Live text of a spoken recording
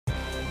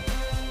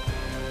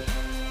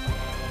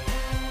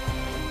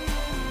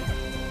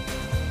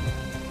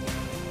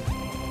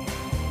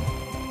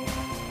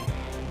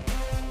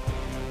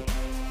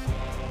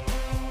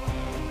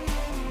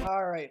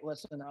right,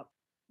 listen up.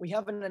 We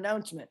have an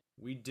announcement.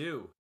 We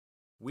do.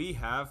 We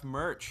have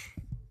merch.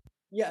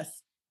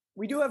 Yes,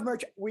 we do have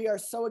merch. We are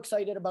so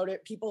excited about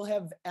it. People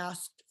have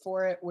asked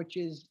for it, which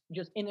is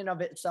just in and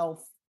of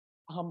itself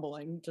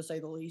humbling, to say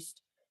the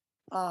least.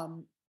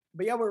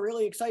 But yeah, we're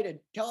really excited.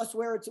 Tell us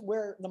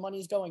where the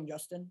money's going,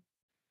 Justin.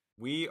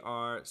 We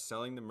are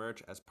selling the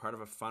merch as part of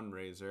a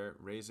fundraiser,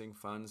 raising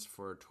funds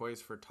for Toys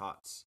for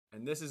Tots.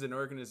 And this is an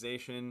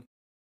organization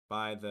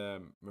by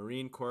the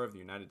Marine Corps of the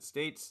United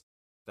States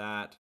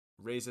that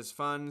raises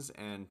funds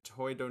and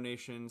toy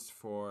donations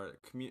for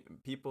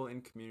people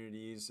in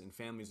communities and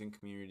families in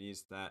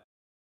communities that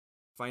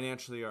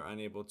financially are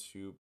unable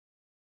to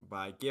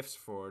buy gifts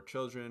for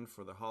children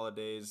for the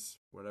holidays,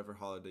 whatever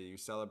holiday you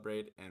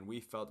celebrate. And we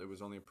felt it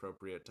was only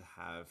appropriate to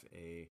have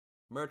a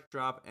merch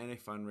drop and a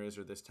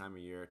fundraiser this time of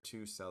year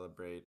to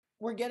celebrate.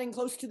 We're getting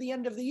close to the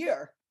end of the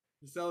year.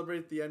 To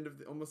celebrate the end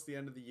of almost the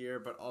end of the year,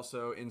 but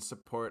also in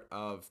support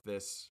of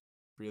this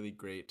really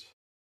great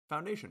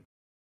foundation.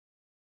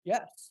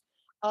 Yes.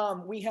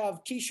 We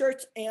have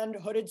t-shirts and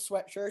hooded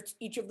sweatshirts.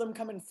 Each of them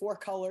come in 4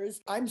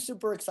 colors. I'm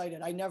super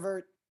excited. I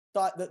never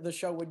thought that the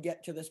show would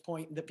get to this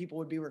point that people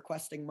would be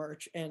requesting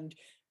merch. And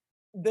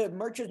the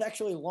merch is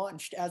actually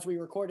launched as we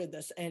recorded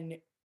this, and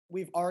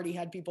we've already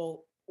had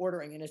people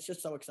ordering, and it's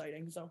just so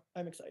exciting. So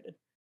I'm excited.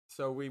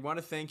 So we want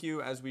to thank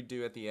you, as we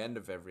do at the end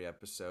of every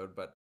episode,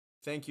 but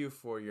thank you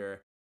for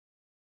your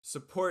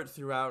support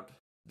throughout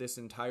this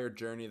entire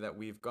journey that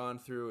we've gone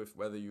through,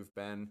 whether you've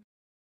been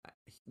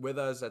with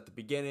us at the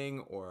beginning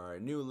or are a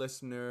new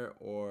listener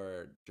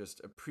or just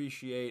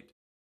appreciate,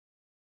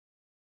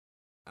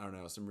 I don't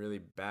know, some really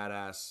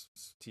badass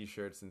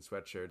t-shirts and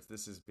sweatshirts.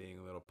 This is being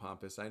a little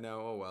pompous, I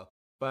know, oh well.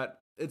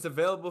 But it's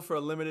available for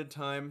a limited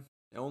time,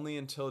 only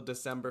until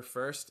December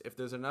 1st. If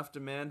there's enough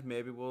demand,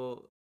 maybe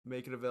we'll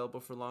make it available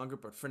for longer,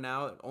 but for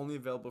now, only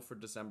available for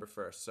December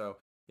 1st. So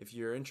if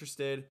you're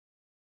interested,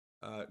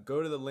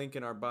 go to the link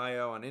in our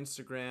bio on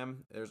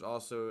Instagram. There's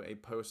also a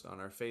post on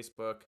our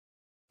Facebook,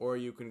 or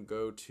you can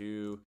go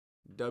to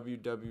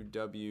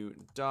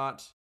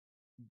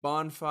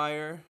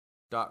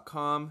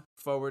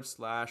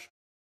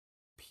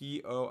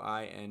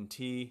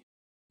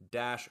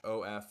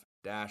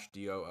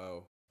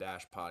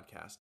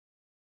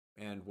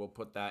And we'll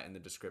put that in the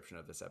description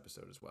of this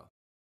episode as well.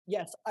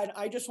 Yes, and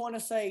I just want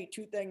to say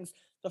 2 things.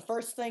 The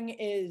first thing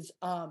is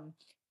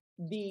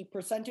the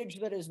percentage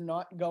that is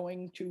not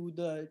going to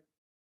the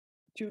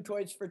 2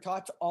 Toys for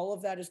Tots, all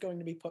of that is going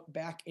to be put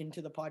back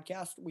into the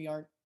podcast. We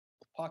aren't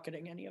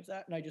pocketing any of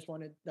that, and I just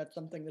wanted, that's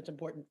something that's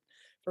important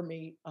for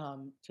me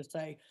to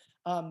say.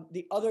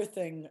 The other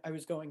thing I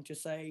was going to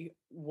say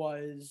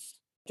was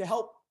to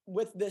help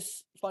with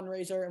this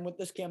fundraiser and with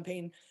this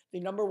campaign,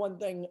 the number one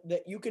thing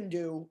that you can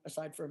do,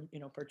 aside from,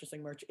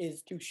 purchasing merch,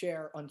 is to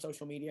share on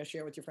social media,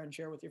 share with your friends,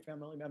 share with your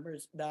family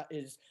members. That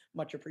is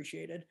much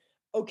appreciated.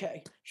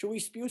 Okay, should we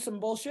spew some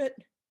bullshit?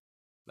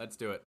 Let's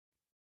do it.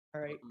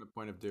 All right. From the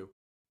point of view.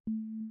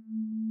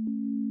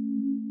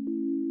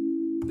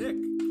 Nick,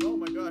 oh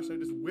my gosh, I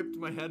just whipped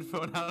my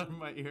headphone out of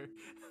my ear.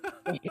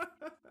 I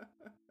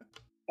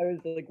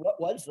was like, what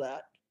was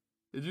that?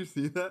 Did you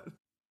see that?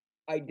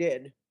 I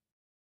did.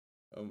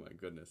 Oh my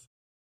goodness.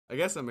 I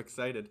guess I'm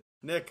excited.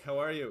 Nick, how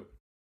are you?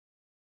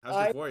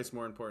 How's your voice,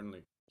 more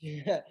importantly?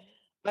 Yeah.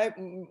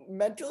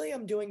 Mentally,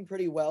 I'm doing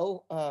pretty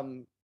well.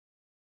 Channel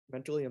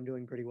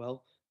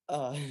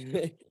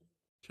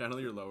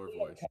your lower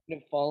voice. Kind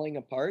of falling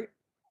apart.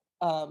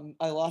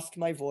 I lost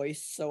my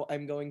voice, so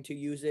I'm going to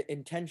use it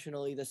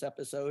intentionally this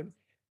episode.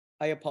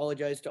 I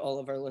apologize to all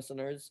of our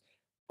listeners.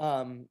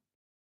 And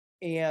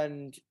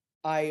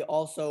I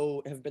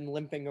also have been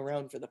limping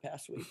around for the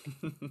past week.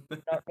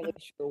 Not really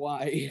sure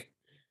why,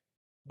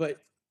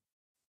 but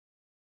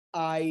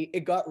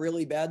it got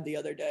really bad the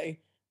other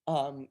day.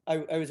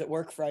 I was at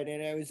work Friday,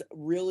 and I was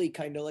really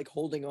kind of like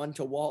holding on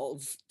to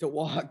walls to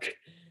walk.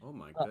 Oh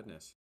my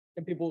goodness.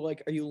 And people were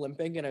like, "Are you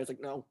limping?" And I was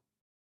like, "No."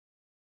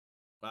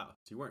 Wow,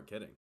 so you weren't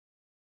kidding.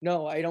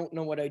 No, I don't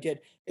know what I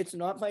did. It's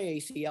not my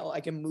ACL.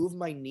 I can move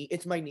my knee.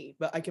 It's my knee,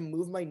 but I can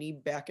move my knee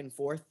back and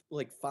forth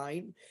like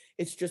fine.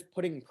 It's just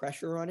putting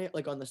pressure on it,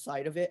 like on the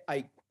side of it.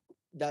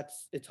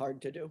 It's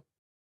hard to do.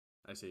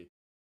 I see.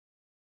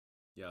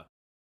 Yeah.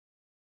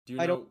 Do you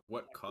know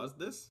what caused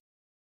this?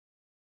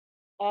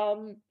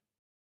 I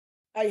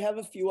have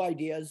a few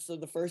ideas. So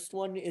the first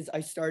one is I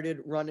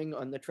started running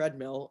on the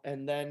treadmill,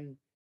 and then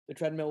the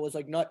treadmill was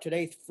like, "Not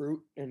today,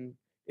 fruit," and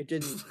it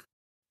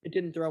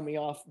didn't throw me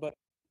off, but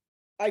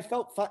I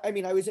felt fine. I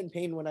mean, I was in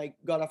pain when I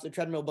got off the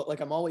treadmill, but like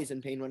I'm always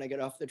in pain when I get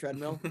off the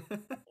treadmill.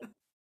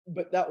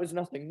 But that was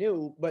nothing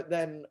new. But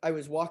then I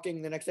was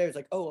walking the next day. I was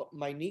like, "Oh,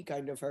 my knee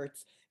kind of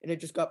hurts," and it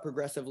just got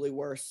progressively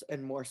worse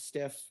and more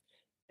stiff,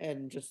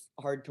 and just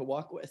hard to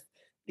walk with.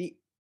 The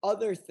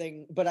other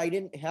thing, but I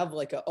didn't have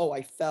like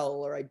I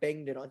fell or I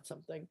banged it on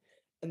something.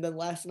 And then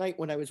last night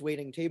when I was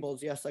waiting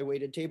tables, yes, I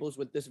waited tables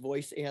with this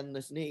voice and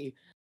this knee.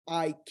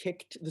 I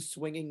kicked the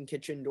swinging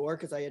kitchen door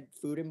because I had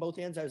food in both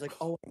hands. I was like,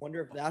 "Oh, I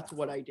wonder if that's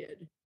what I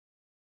did."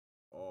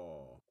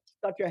 Oh.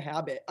 Such a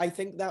habit. I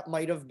think that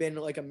might have been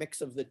like a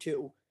mix of the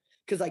two.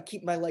 because I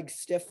keep my legs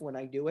stiff when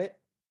I do it.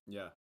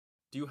 Yeah.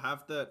 Do you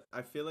have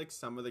I feel like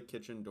some of the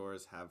kitchen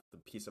doors have the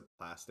piece of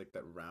plastic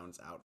that rounds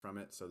out from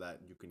it so that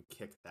you can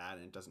kick that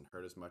and it doesn't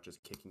hurt as much as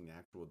kicking the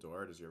actual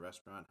door. Does your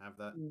restaurant have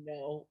that?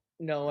 No,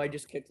 I No.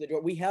 just kick the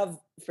door. We have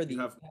for You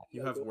the have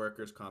you patio have door.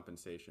 workers'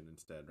 compensation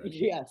instead, right?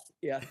 Yes,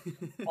 yeah.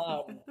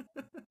 But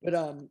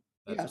That's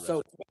yeah. a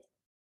So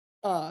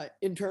restaurant.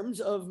 in terms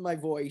of my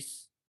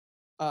voice,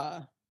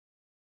 uh,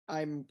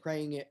 I'm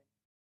praying it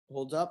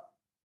holds up.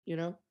 You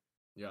know,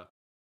 Yeah.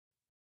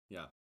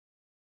 Yeah.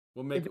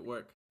 We'll if make it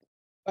work.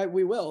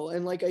 we will,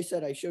 and like I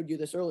said, I showed you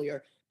this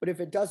earlier. But if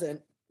it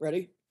doesn't,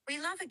 ready? We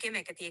love a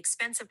gimmick at the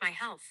expense of my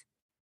health.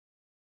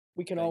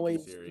 We can Thank you,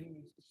 always Siri.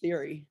 use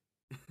Siri.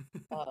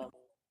 Um,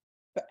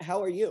 but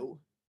how are you?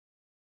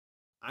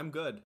 I'm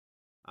good.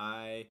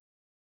 I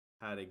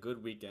had a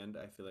good weekend.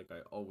 I feel like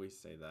I always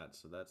say that,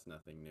 so that's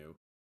nothing new.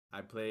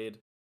 I played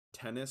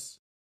tennis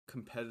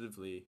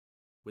competitively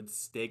with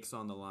stakes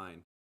on the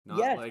line. Not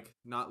Yes. like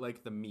not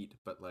like the meat,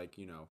 but like,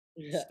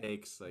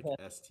 stakes like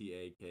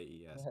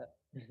STAKES.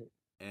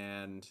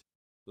 And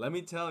let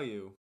me tell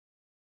you,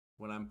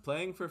 when I'm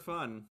playing for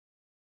fun,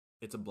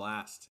 it's a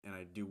blast and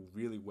I do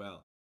really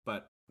well.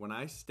 But when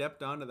I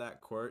stepped onto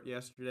that court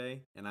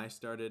yesterday and I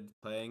started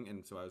playing,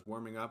 and so I was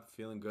warming up,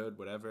 feeling good,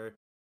 whatever,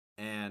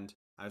 and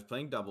I was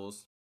playing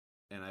doubles,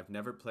 and I've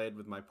never played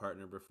with my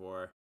partner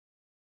before.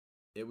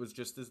 It was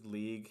just this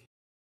league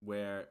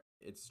where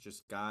it's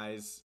just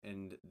guys,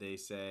 and they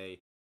say,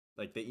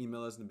 like, they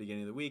email us in the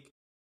beginning of the week,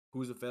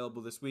 who's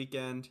available this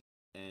weekend,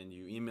 and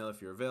you email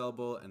if you're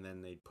available, and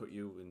then they put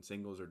you in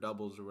singles or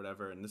doubles or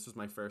whatever. And this was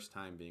my first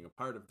time being a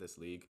part of this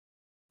league,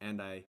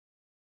 and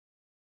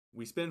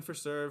we spin for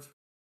serve.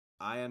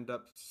 I end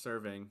up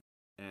serving,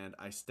 and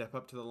I step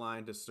up to the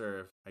line to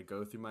serve. I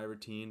go through my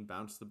routine,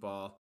 bounce the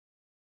ball,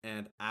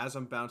 and as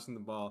I'm bouncing the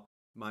ball,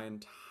 my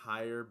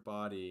entire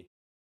body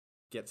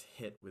gets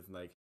hit with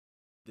like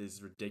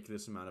this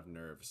ridiculous amount of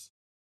nerves.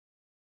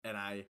 And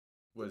I It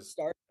was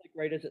starts like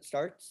right as it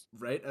starts.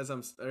 right as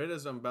I'm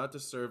about to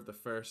serve the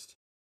first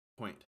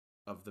point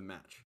of the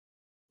match.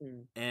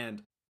 Mm.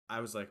 And I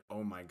was like,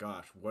 "Oh my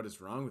gosh, what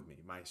is wrong with me?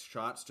 My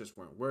shots just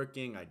weren't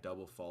working. I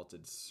double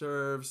faulted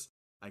serves.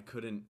 I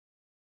couldn't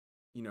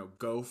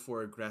go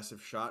for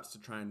aggressive shots to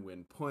try and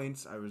win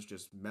points. I was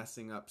just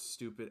messing up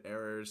stupid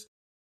errors."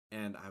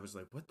 And I was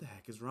like, what the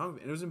heck is wrong with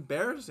me? And it was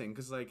embarrassing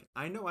because, like,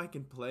 I know I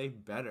can play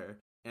better,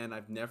 and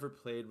I've never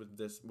played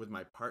with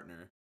my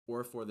partner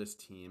or for this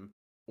team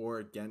or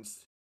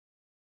against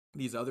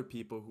these other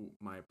people who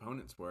my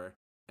opponents were.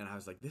 And I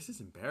was like, this is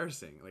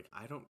embarrassing. Like,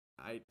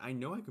 I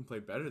know I can play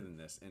better than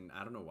this, and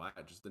I don't know why.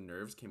 Just the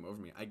nerves came over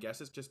me. I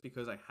guess it's just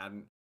because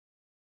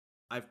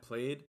I've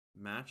played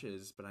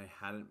matches, but I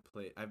hadn't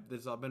played. This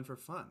has all been for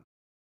fun.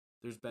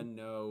 There's been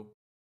no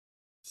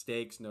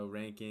stakes, no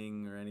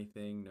ranking or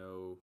anything,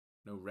 no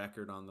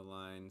record on the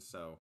line.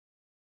 So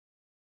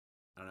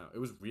I don't know. It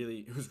was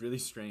really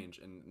strange,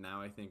 and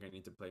now I think I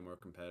need to play more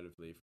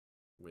competitively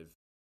with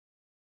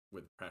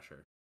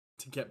pressure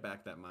to get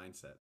back that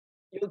mindset.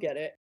 You'll get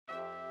it.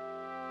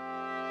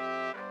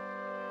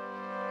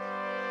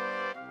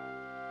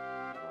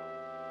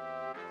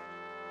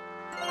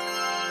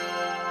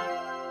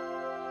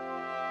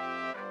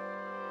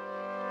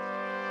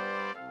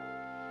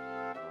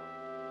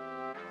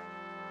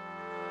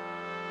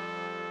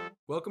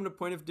 Welcome to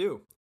Point of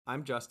View.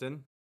 I'm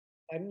Justin.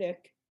 I'm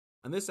Nick.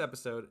 On this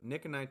episode,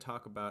 Nick and I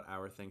talk about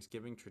our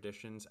Thanksgiving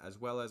traditions as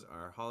well as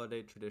our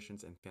holiday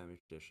traditions and family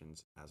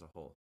traditions as a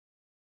whole.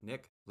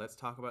 Nick, let's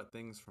talk about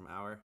things from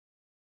our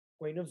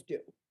Point of view.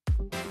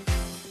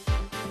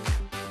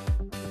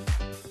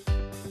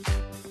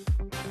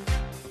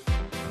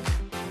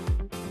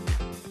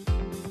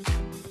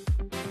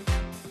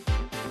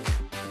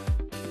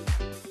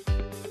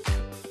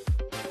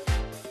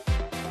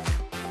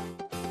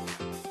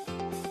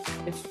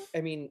 I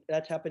mean,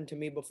 that's happened to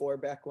me before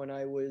back when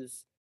I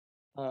was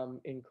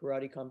in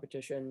karate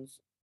competitions,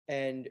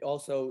 and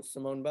also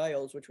Simone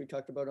Biles, which we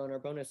talked about on our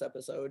bonus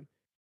episode.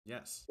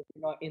 Yes. If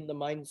you're not in the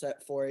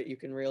mindset for it, you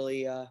can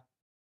really, I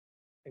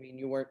mean,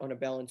 you weren't on a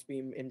balance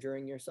beam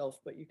injuring yourself,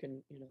 but you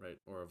can, Right,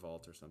 or a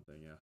vault or something,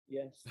 yeah.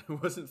 yes. I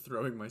wasn't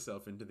throwing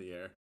myself into the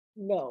air.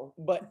 No,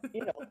 but,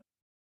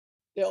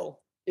 still,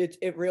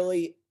 it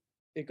really,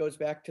 it goes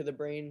back to the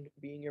brain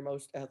being your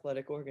most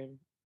athletic organ.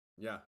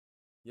 Yeah.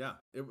 Yeah,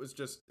 it was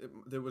just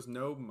there was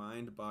no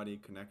mind body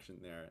connection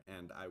there,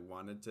 and I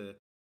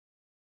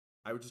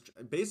would just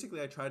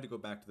basically I tried to go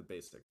back to the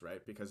basics,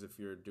 right? Because if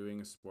you're doing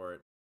a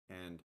sport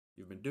and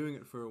you've been doing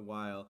it for a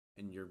while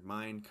and your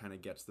mind kind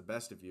of gets the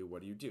best of you,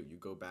 what do? You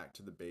go back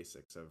to the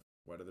basics of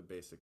what are the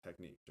basic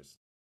techniques, just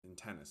in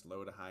tennis,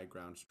 low to high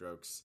ground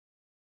strokes,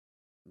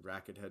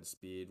 racket head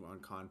speed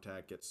on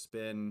contact, get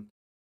spin,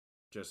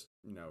 just,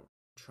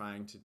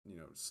 trying to,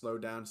 slow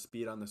down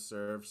speed on the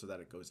serve so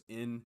that it goes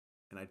in.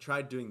 And I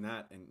tried doing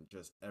that and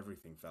just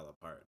everything fell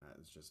apart. It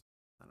was just,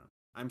 I don't know.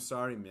 I'm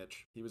sorry,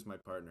 Mitch. He was my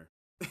partner.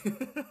 Sorry,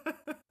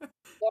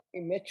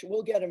 Mitch,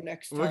 we'll get him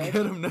next We'll time.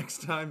 get him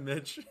next time,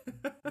 Mitch.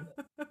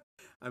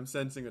 I'm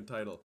sensing a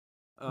title.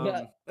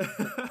 No.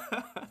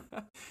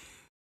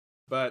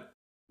 But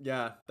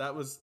yeah, that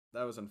was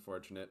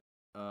unfortunate.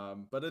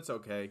 But it's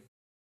okay.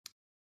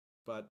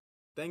 But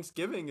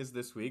Thanksgiving is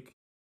this week,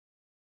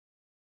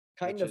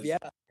 Kind which of, is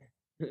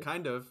yeah.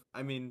 kind of.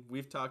 I mean,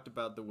 we've talked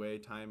about the way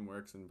time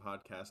works in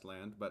podcast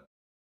land, but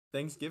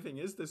Thanksgiving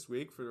is this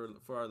week for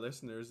our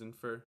listeners and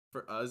for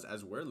us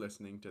as we're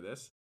listening to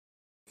this.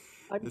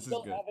 I'm This is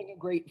still good. having a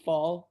great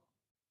fall,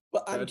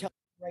 but I'm Good. telling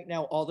you right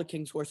now, all the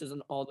King's horses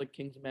and all the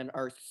King's men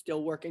are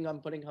still working on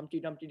putting Humpty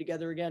Dumpty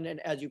together again. And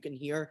as you can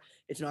hear,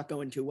 it's not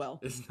going too well.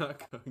 It's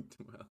not going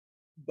too well.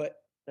 But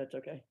that's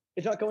okay.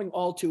 It's not going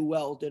all too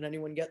well. Did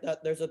anyone get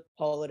that? There's a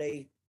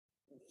holiday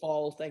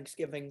fall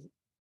Thanksgiving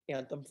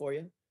anthem for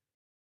you.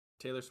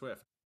 Taylor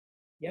Swift.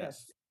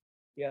 Yes.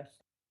 Yes.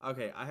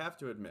 Okay, I have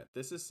to admit,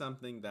 this is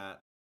something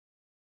that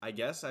I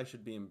guess I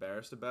should be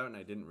embarrassed about, and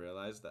I didn't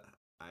realize that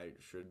I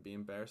should be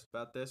embarrassed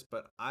about this,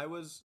 but I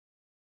was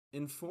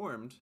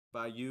informed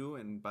by you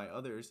and by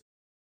others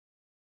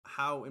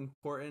how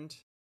important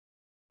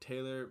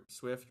Taylor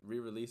Swift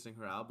re-releasing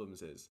her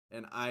albums is.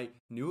 And I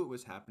knew it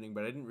was happening,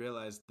 but I didn't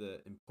realize the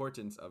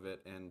importance of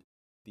it and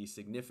the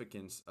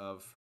significance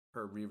of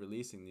her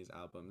re-releasing these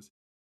albums.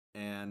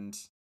 And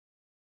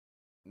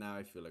now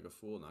I feel like a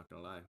fool, not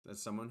gonna lie.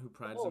 As someone who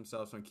prides Oh,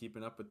 themselves on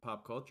keeping up with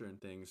pop culture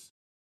and things.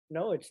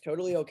 no, it's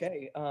totally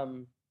okay.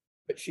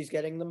 But she's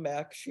getting them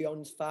back. She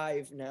owns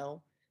 5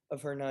 now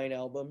of her 9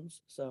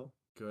 albums. So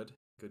Good,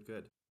 good,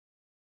 good.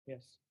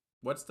 yes.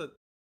 What's the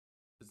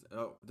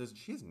does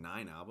she has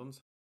 9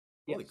 albums?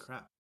 Holy Yes.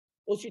 crap.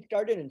 Well, she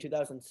started in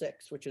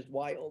 2006, which is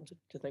wild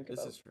to think This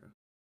about. is true.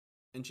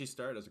 And she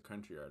started as a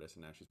country artist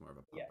and now she's more of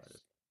a pop Yes.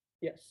 artist.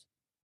 Yes.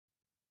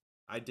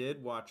 I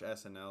did watch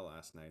SNL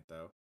last night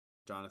though.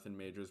 Jonathan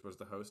Majors was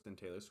the host and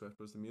Taylor Swift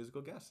was the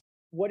musical guest.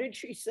 What did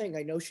she sing?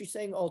 I know she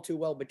sang All Too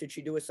Well, but did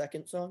she do a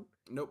second song?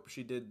 Nope,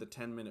 she did the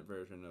 10-minute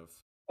version of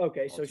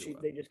Okay, All so Too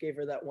Well. they just gave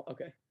her that one.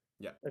 Okay.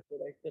 Yeah. That's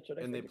what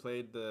I And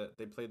figured.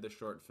 they played the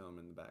short film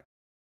in the back.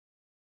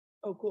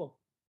 Oh, cool.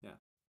 Yeah.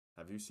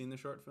 Have you seen the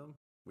short film?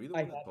 Were you the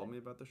I one that told haven't. me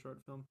about the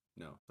short film?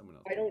 No, someone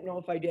else I told me don't know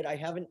about if I did. I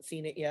haven't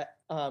seen it yet.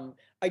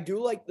 I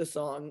do like the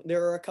song.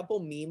 There are a couple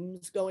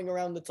memes going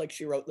around that's like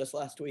she wrote this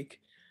last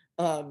week.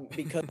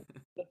 Because it.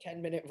 the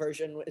 10-minute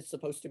version is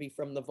supposed to be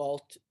from the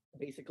vault,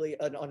 basically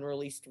an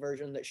unreleased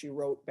version that she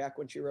wrote back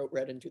when she wrote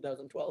Red in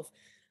 2012.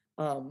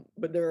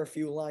 But there are a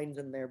few lines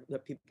in there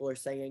that people are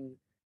saying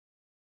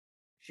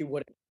she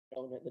wouldn't have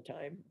known at the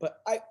time.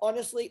 But I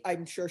honestly,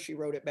 I'm sure she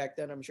wrote it back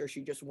then. I'm sure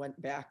she just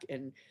went back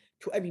and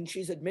I mean,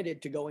 she's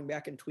admitted to going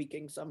back and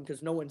tweaking some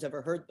because no one's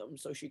ever heard them,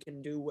 so she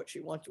can do what she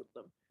wants with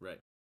them.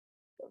 Right.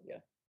 So, yeah.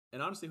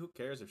 And honestly, who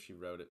cares if she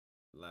wrote it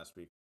last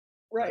week?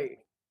 Right. Does it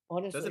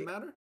Honestly.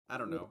 matter? I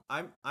don't know.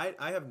 I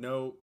have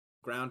no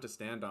ground to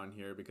stand on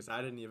here because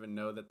I didn't even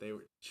know that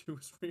she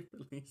was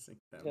re-releasing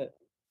them. Yeah.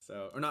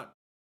 So, or not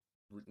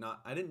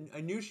I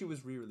knew she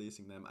was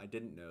re-releasing them. I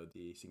didn't know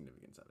the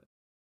significance of it.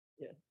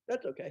 Yeah.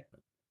 That's okay.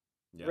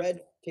 Yeah.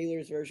 Red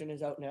Taylor's version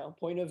is out now.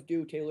 Point of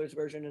Due Taylor's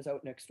version is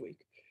out next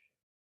week.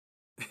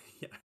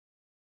 Yeah.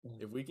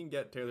 If we can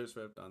get Taylor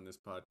Swift on this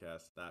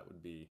podcast, that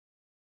would be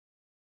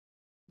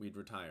we'd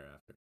retire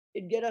after.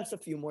 It'd get us a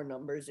few more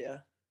numbers, yeah.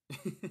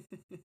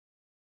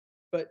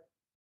 But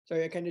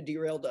sorry, I kind of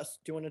derailed us.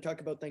 Do you want to talk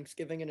about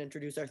Thanksgiving and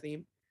introduce our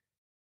theme?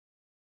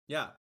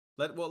 Yeah.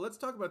 Let's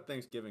talk about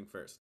Thanksgiving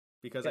first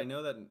because I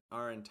know that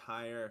our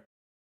entire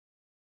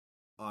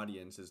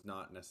audience is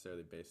not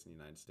necessarily based in the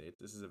United States.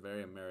 This is a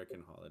very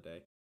American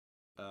holiday.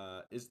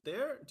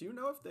 Do you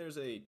know if there's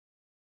a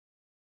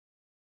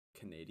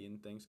Canadian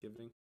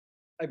Thanksgiving?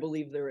 I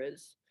believe there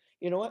is.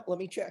 You know what? Let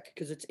me check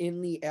because it's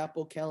in the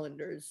Apple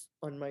calendars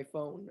on my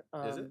phone.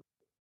 Is it?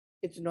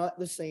 It's not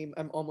the same.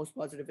 I'm almost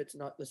positive it's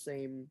not the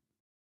same.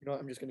 You know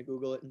what? I'm just going to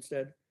Google it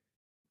instead.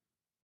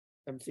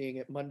 I'm seeing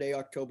it Monday,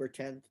 October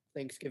 10th,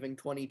 Thanksgiving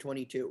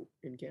 2022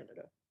 in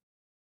Canada.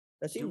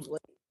 That seems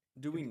late.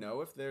 Do we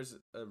know if there's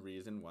a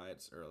reason why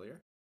it's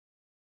earlier?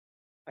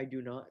 I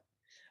do not.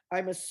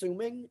 I'm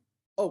assuming.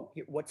 Oh,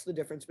 what's the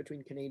difference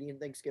between Canadian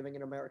Thanksgiving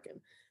and American?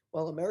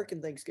 Well,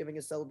 American Thanksgiving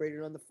is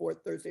celebrated on the fourth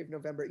Thursday of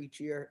November each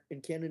year.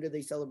 In Canada,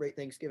 they celebrate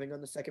Thanksgiving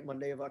on the second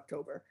Monday of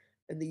October.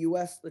 In the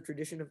US, the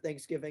tradition of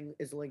Thanksgiving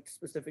is linked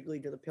specifically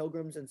to the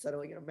Pilgrims and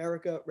settling in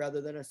America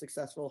rather than a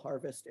successful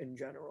harvest in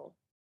general.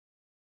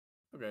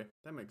 Okay,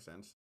 that makes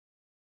sense.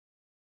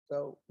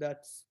 So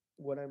that's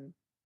what I'm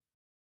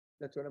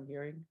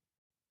hearing.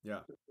 Yeah.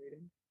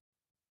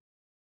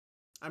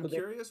 I'm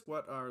curious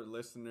what our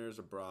listeners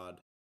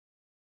abroad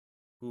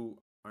who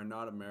are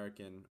not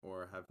American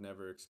or have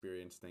never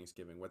experienced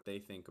Thanksgiving, what they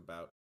think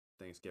about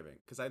Thanksgiving.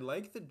 Because I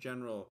like the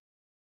general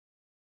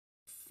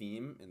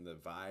theme and the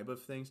vibe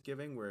of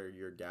Thanksgiving where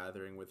you're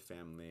gathering with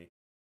family,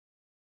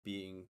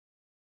 being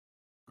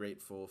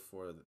grateful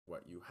for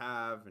what you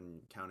have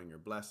and counting your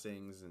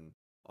blessings and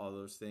all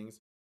those things.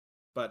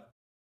 But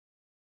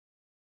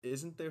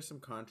isn't there some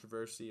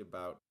controversy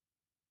about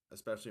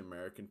especially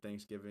American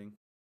Thanksgiving?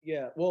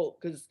 Yeah, well,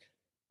 because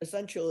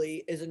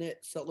essentially, isn't it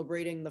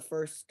celebrating the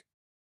first?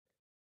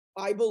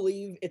 I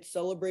believe it's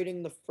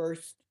celebrating the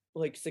first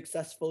like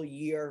successful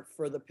year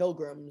for the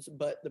Pilgrims,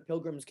 but the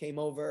Pilgrims came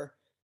over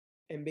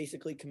and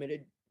basically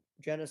committed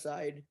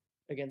genocide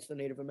against the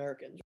Native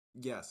Americans.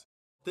 Yes.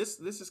 This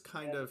is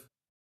kind And of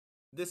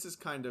this is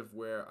kind of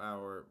where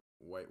our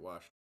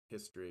whitewashed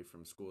history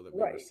from school that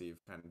we right. receive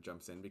kind of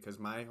jumps in, because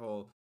my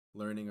whole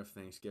learning of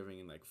Thanksgiving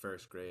in like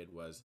first grade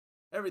was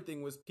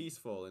everything was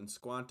peaceful, and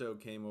Squanto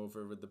came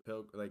over with the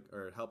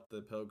or helped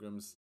the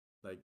Pilgrims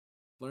like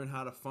learn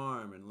how to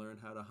farm and learn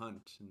how to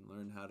hunt and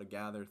learn how to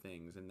gather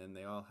things, and then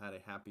they all had a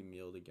happy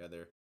meal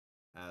together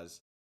as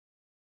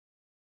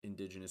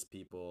indigenous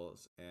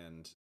peoples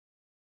and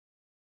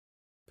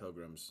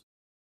pilgrims.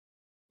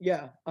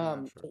 Yeah.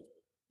 I'm not sure.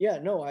 Yeah,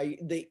 no,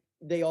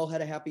 they all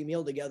had a happy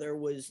meal together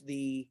was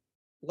the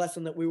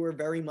lesson that we were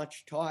very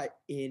much taught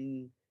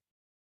in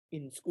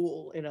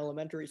school, in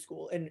elementary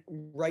school, and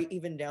right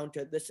even down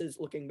to this is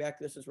looking back,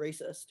 this is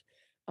racist.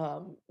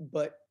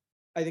 But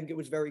I think it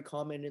was very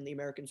common in the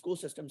American school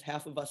systems.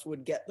 Half of us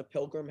would get the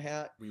pilgrim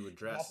hat, We would half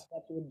dress. of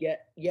us would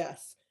get,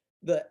 yes,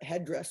 the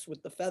headdress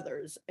with the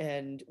feathers.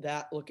 And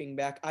that looking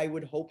back, I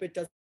would hope it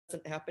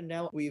doesn't happen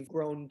now. We've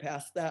grown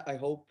past that. I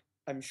hope,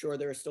 I'm sure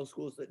there are still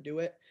schools that do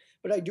it.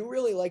 But I do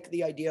really like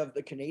the idea of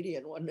the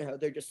Canadian one. How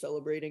they're just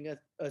celebrating a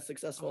A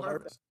successful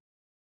harvest. harvest.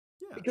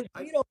 Yeah. Because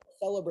we don't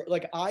celebrate,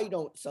 like I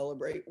don't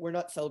celebrate. We're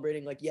not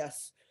celebrating like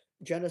yes,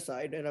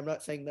 genocide, and I'm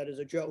not saying that as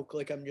a joke.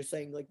 Like I'm just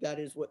saying like that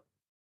is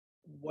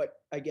what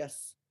I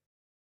guess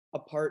a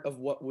part of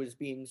what was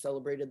being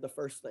celebrated the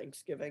first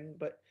Thanksgiving.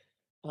 But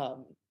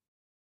um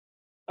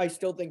I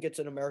still think it's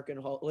an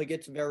American like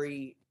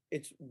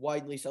it's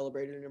widely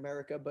celebrated in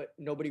America, but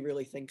nobody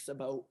really thinks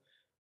about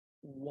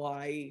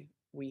why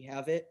we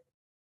have it.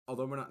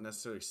 Although we're not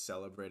necessarily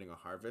celebrating a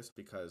harvest,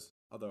 because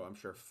although I'm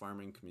sure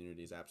farming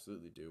communities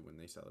absolutely do when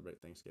they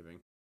celebrate Thanksgiving,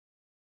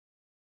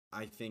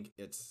 I think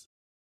it's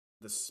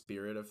the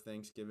spirit of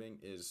Thanksgiving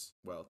is,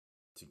 well,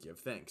 to give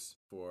thanks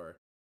for a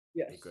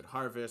Yes. good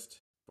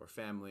harvest, for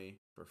family,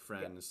 for Yeah.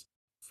 friends,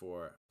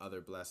 for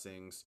other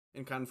blessings,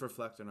 and kind of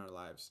reflect on our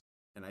lives.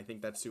 And I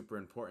think that's super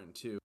important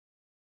too.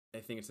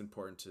 I think it's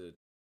important to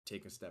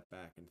take a step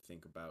back and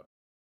think about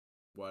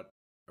what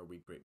are we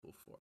grateful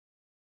for.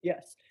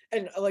 Yes.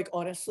 And like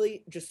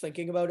honestly, just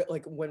thinking about it,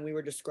 like when we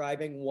were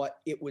describing what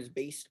it was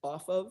based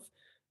off of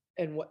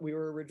and what we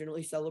were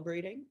originally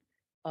celebrating,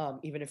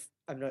 even if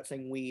I'm not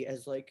saying we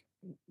as like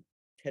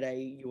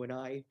today, you and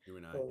I, You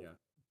and I, or, yeah,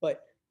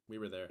 but we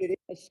were there. it is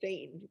a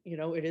stain,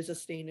 it is a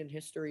stain in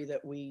history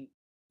that we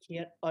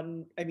can't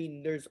I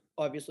mean, there's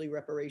obviously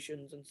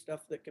reparations and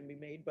stuff that can be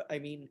made, but I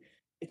mean,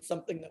 it's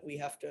something that we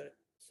have to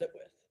sit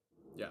with.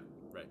 Yeah,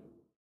 right,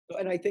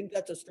 And I think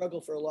that's a struggle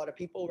for a lot of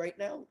people right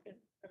now in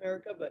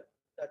America,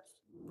 that's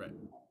right.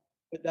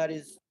 but that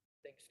is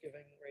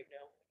Thanksgiving right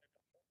now.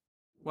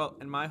 Well,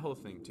 and my whole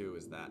thing too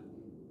is that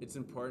it's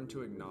important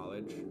to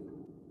acknowledge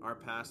our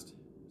past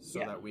so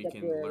Yeah, that we that's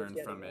can where I was learn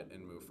getting from at. it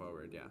and move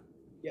forward. Yeah.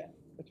 Yeah,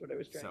 that's what I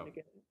was trying So to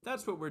get.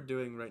 that's what we're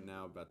doing right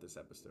now about this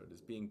episode,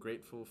 is being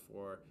grateful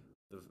for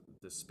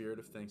the spirit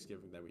of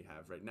Thanksgiving that we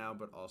have right now,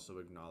 but also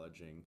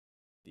acknowledging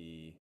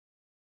the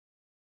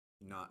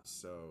not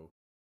so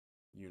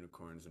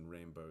unicorns and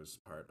rainbows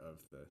part of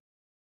the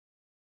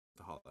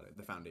holiday,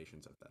 the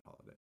foundations of that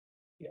holiday.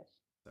 Yes.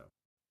 So,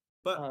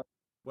 but Um,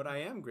 what I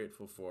am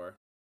grateful for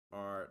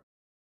are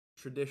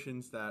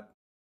traditions that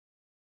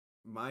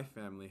my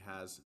family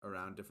has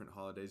around different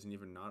holidays and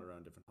even not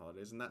around different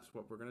holidays, and that's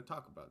what we're going to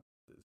talk about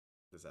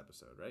this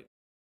episode, right?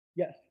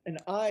 yes, and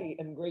I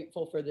am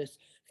grateful for this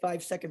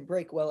 5-second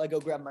break while I go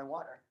grab my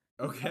water.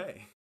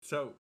 Okay.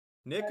 So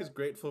Nick is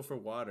grateful for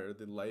water,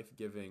 the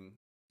life-giving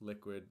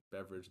liquid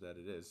beverage that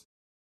it is.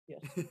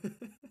 Yes.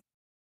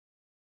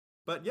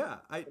 But yeah,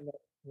 You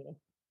know,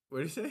 what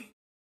do you say?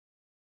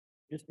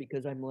 just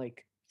because I'm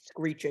like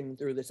screeching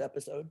through this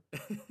episode.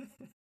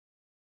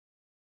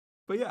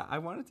 But yeah, I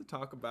wanted to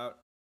talk about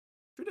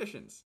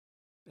traditions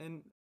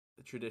and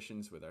the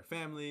traditions with our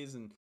families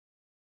and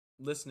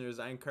listeners.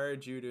 I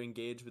encourage you to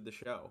engage with the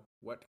show.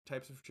 What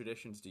types of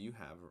traditions do you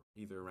have,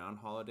 either around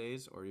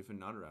holidays or even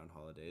not around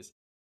holidays?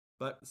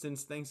 But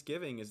since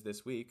Thanksgiving is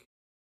this week,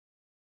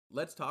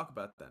 let's talk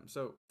about them.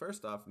 So,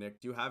 first off, Nick,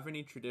 do you have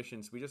any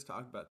traditions? We just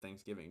talked about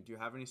Thanksgiving. Do you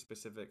have any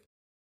specific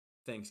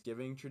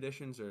Thanksgiving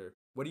traditions, or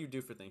what do you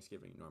do for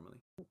Thanksgiving normally?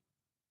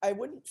 I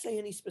wouldn't say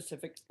any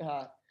specific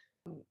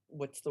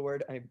what's the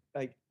word?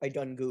 I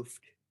done goofed.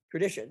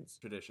 Traditions.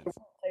 I Traditions.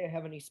 wouldn't say I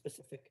have any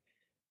specific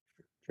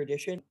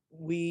tradition.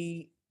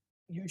 We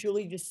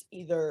usually just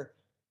either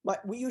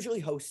we usually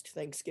host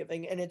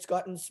Thanksgiving, and it's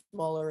gotten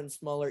smaller and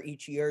smaller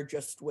each year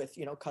just with,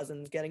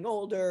 cousins getting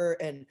older,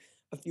 and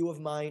a few of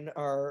mine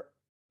are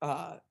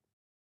uh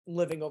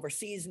living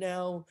overseas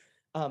now.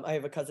 I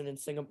have a cousin in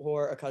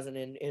Singapore, a cousin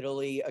in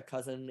Italy, a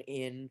cousin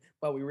in,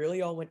 well, we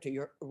really all went to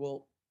Europe.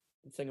 Well,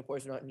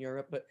 Singapore's not in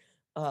Europe, but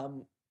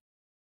um,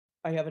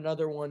 I have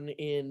another one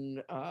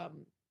in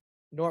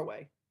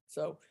Norway.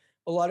 So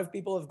a lot of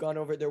people have gone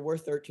over. There were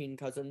 13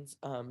 cousins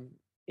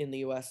in the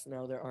US.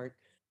 Now there aren't.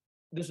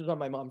 This is on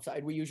my mom's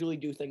side. We usually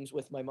do things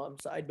with my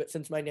mom's side, but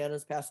since my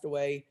nana's passed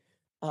away,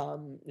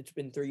 It's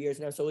been 3 years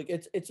now, so, like,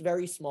 it's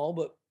very small,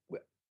 but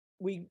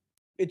we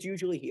it's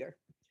usually here.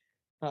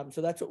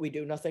 So that's what we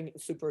do, nothing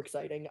super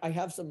exciting. I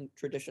have some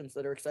traditions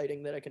that are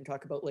exciting that I can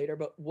talk about later,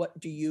 but what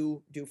do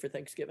you do for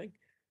Thanksgiving?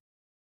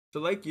 So,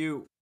 like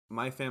you,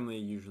 my family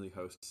usually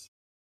hosts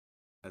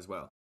as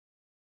well.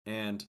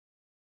 And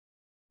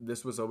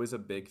this was always a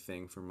big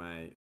thing for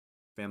my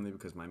family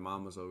because my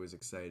mom was always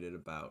excited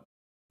about,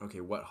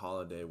 okay, what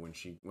holiday when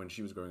she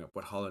was growing up,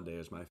 what holiday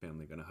is my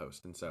family going to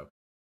host? And so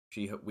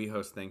we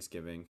host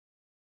Thanksgiving.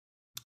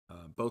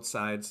 Both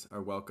sides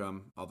are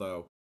welcome,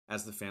 although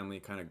as the family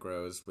kind of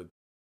grows with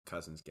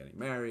cousins getting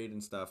married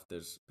and stuff,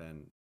 there's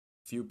been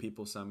few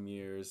people some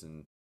years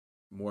and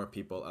more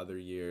people other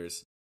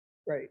years.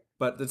 Right.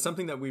 But it's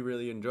something that we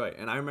really enjoy.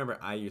 And I remember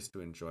I used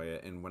to enjoy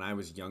it. And when I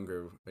was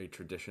younger, a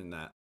tradition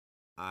that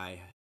I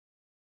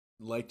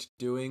liked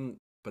doing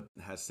but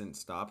has since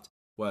stopped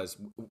was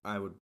I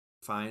would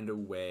find a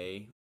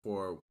way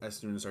for as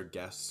soon as our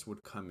guests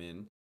would come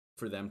in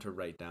for them to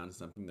write down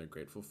something they're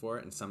grateful for,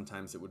 and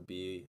sometimes it would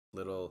be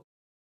little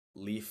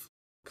leaf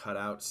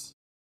cutouts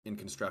in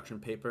construction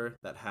paper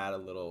that had a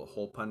little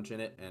hole punch in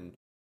it, and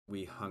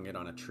we hung it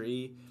on a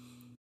tree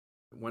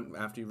when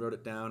after you wrote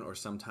it down. Or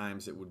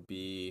sometimes it would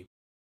be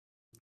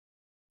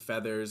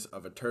feathers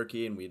of a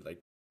turkey, and we'd like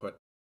put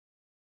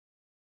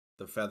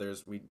the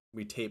feathers,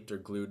 we taped or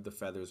glued the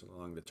feathers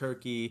along the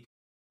turkey.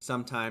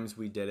 Sometimes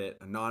we did it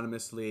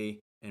anonymously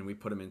and we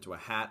put them into a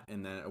hat,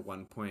 and then at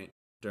one point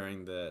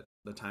during the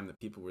time that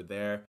people were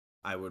there,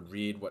 I would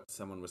read what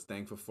someone was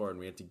thankful for and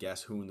we had to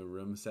guess who in the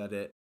room said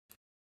it.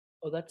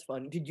 Oh, that's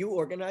fun. Did you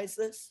organize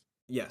this?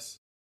 Yes,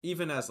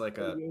 even as like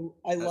For you?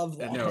 I love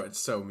I know that. it's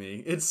so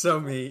me, it's so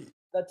me.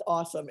 That's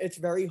awesome. It's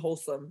very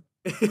wholesome.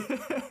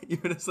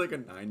 Even as like a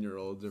 9-year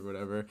old or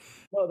whatever.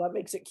 No, that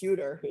makes it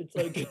cuter. It's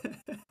like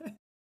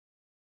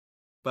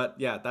But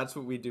yeah, that's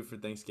what we do for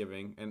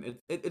Thanksgiving, and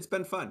it's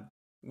been fun.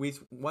 We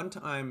one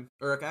time,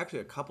 or actually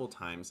a couple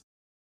times,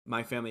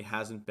 my family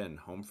hasn't been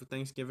home for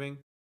Thanksgiving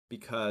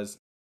because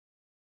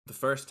the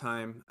first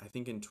time, I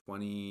think in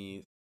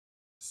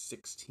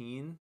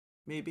 2016,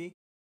 maybe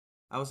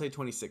I would say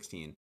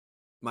 2016,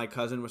 my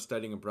cousin was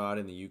studying abroad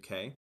in the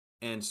UK,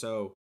 and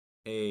so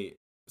a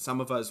some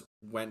of us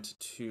went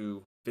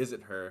to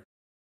visit her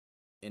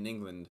in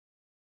England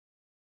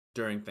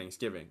during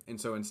Thanksgiving.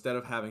 And so instead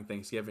of having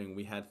Thanksgiving,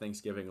 we had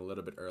Thanksgiving a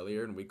little bit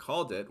earlier, and we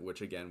called it,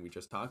 which again we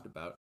just talked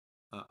about,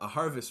 a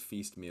harvest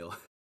feast meal,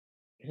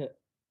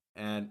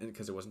 and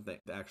because it wasn't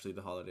actually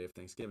the holiday of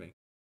Thanksgiving.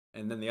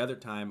 And then the other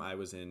time I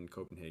was in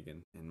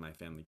Copenhagen, and my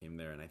family came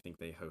there, and I think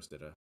they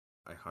hosted a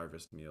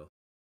harvest meal.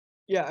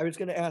 yeah, I was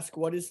gonna ask,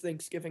 what is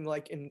Thanksgiving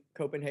like in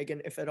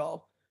Copenhagen, if at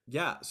all?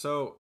 Yeah,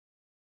 so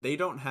they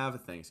don't have a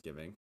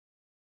Thanksgiving,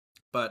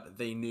 but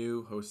they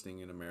knew,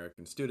 hosting an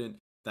American student,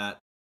 that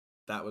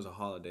that was a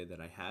holiday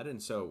that I had.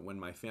 And so when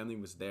my family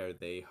was there,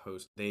 they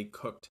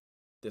cooked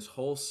this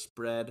whole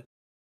spread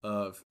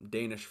of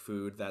Danish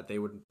food that they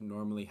would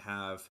normally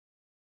have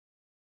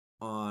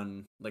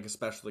on like a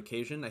special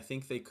occasion. I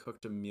think they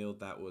cooked a meal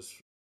that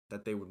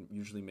they would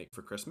usually make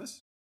for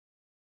Christmas.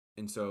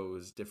 And so it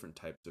was different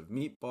types of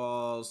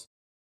meatballs,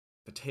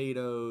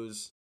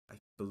 potatoes. I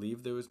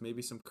believe there was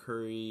maybe some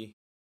curry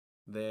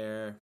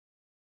there,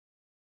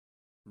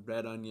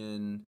 red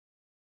onion,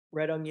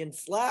 Red onion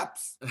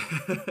slaps. My all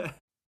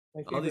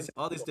favorite these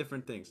vegetable.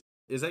 different things.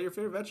 Is that your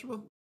favorite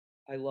vegetable?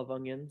 I love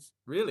onions.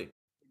 Really?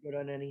 Good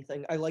on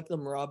anything. I like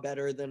them raw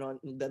better than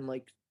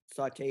like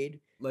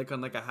sautéed. Like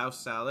on like a house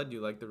salad,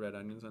 you like the red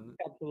onions on it?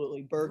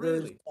 Absolutely.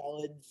 Burgers, Really?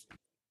 salads,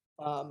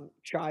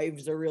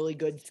 chives are really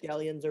good.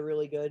 Scallions are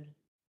really good.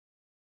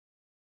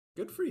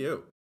 Good for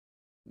you.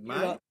 You're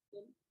My not.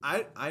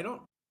 I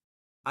don't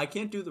I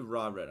can't do the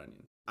raw red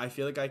onion. I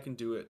feel like I can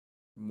do it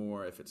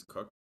more if it's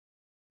cooked,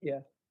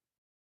 Yeah,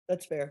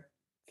 that's fair.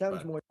 Sounds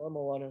but more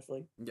normal,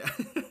 honestly. yeah,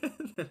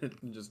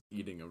 just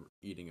eating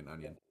an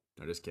onion.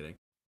 No, just kidding.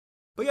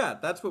 But yeah,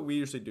 that's what we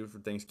usually do for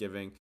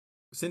Thanksgiving.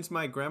 Since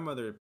my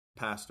grandmother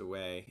passed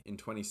away in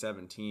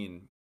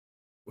 2017,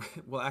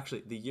 well,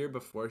 actually, the year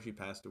before she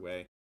passed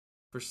away,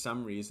 for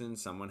some reason,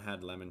 someone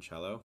had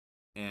limoncello,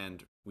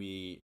 and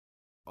we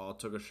all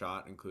took a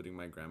shot, including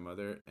my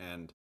grandmother.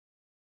 And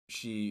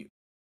she,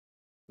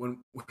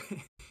 when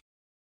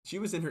she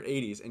was in her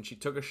 80s, and she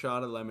took a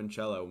shot of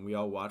limoncello, and we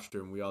all watched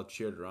her, and we all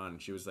cheered her on.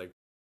 And she was like,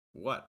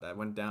 "What? That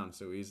went down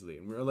so easily."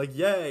 And we were like,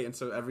 "Yay!" And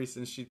so ever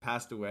since she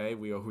passed away,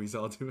 we always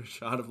all do a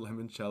shot of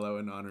limoncello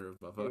in honor of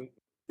Bubba.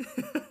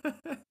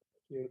 Cute,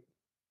 cute.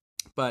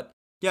 But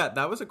yeah,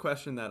 that was a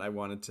question that I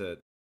wanted to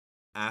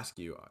ask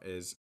you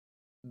is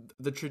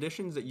the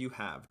traditions that you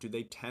have, do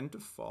they tend to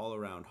fall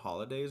around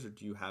holidays, or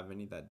do you have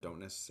any that don't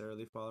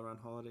necessarily fall around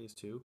holidays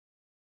too?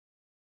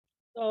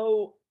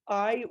 So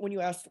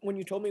when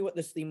you told me what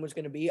this theme was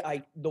going to be,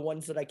 the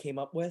ones that I came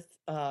up with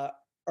are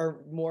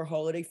more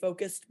holiday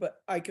focused,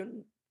 but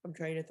I'm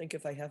trying to think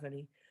if I have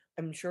any.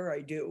 I'm sure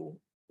I do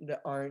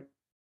that aren't,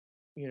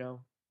 you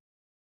know,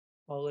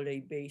 holiday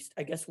based.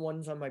 I guess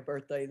one's on my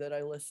birthday that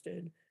I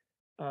listed.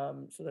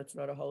 So that's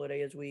not a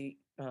holiday as Not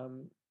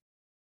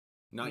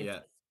we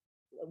yet.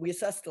 We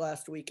assessed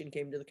last week and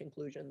came to the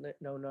conclusion that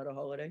no, not a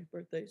holiday,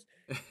 birthdays.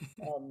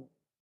 Um,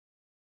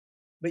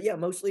 but yeah,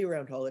 mostly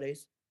around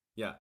holidays.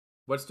 Yeah.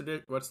 What's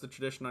the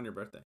tradition on your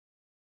birthday?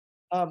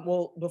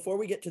 Well, before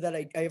we get to that,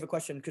 I have a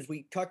question because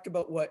we talked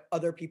about what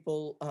other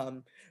people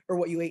or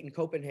what you ate in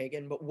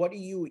Copenhagen, but what do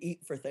you eat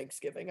for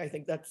Thanksgiving? I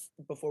think that's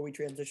before we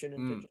transition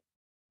into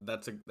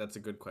Mm, that's a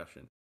good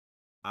question.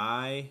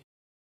 I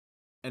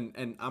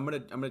and I'm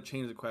gonna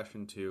change the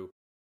question to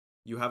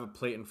you have a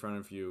plate in front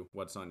of you.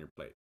 What's on your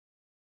plate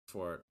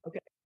for? okay.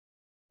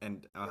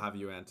 And I'll have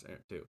you answer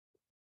it too.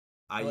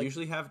 I I like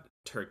usually have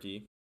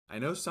turkey. I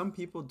know some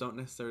people don't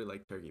necessarily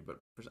like turkey, but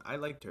I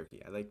like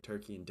turkey. I like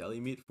turkey in deli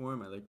meat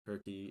form. I like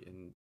turkey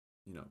in,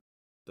 you know,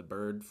 the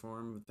bird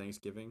form of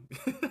Thanksgiving.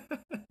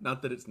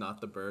 Not that it's not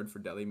the bird for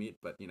deli meat,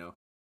 but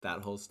that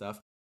whole stuff.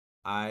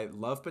 I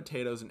love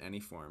potatoes in any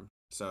form.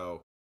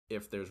 So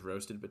if there's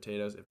roasted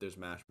potatoes, if there's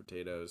mashed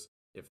potatoes,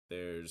 if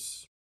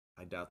there's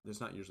I doubt there's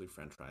not usually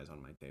French fries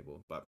on my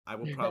table, but I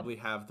will probably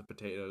have the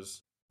potatoes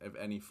of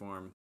any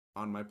form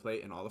on my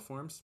plate in all the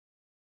forms.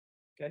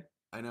 okay.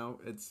 I know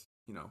it's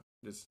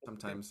just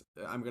sometimes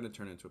I'm gonna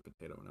turn into a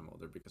potato when I'm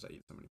older because I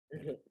eat so many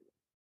potatoes.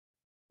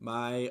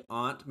 My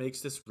aunt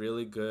makes this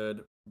really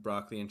good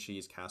broccoli and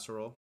cheese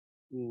casserole,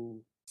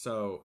 Ooh,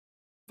 so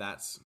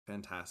that's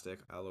fantastic.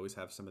 I'll always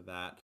have some of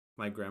that.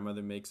 My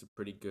grandmother makes a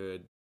pretty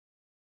good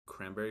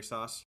cranberry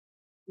sauce,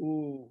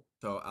 ooh,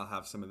 so I'll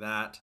have some of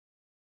that.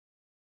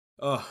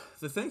 Oh,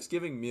 the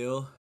Thanksgiving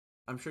meal,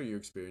 I'm sure you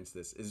experienced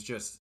this, is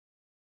just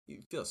you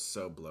feel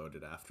so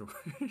bloated afterward.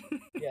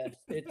 yes,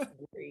 it's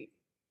great.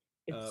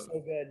 It's uh, so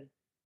good.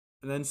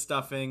 and then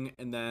stuffing,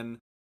 and then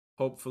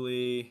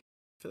hopefully,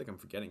 I feel like I'm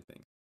forgetting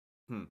things.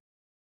 Hmm.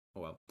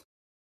 Oh well.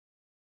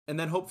 And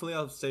then hopefully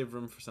I'll save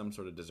room for some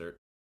sort of dessert.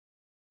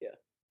 Yeah.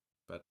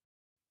 But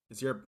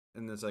there's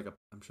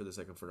I'm sure there's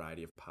like a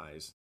variety of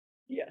pies.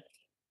 Yes.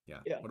 Yeah.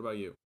 Yeah. What about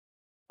you?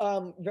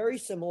 Very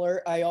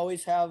similar. I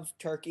always have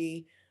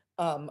turkey.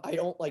 I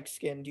don't like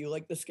skin. Do you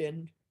like the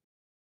skin?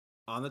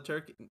 On the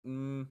turkey?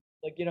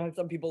 Like, you know how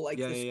some people like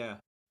Yeah, the yeah, skin? yeah.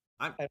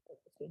 I'm. I don't like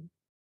the skin.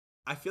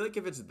 I feel like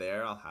if it's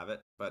there, I'll have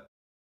it. But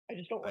I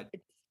just don't I. like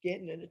its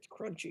skin and it's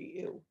crunchy.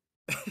 Ew.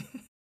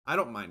 I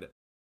don't mind it.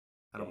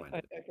 I don't Yeah,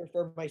 mind I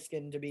prefer my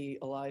skin to be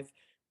alive.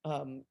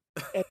 Um,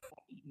 and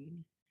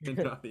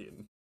not it.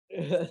 eaten.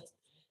 Not eaten.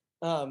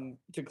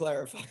 To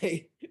clarify.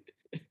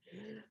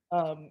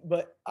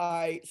 But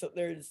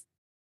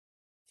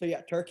so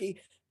yeah, turkey,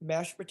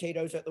 mashed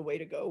potatoes are the way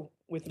to go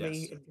with me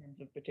Yes. in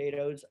terms of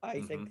potatoes. I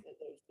Mm-hmm. think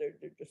that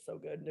they're just so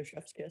good. They're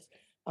chef's kiss.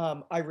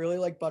 I really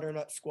like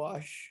butternut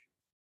squash,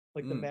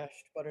 like the Mm.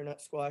 mashed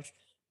butternut squash.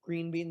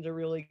 Green beans are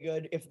really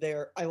good if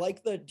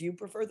do you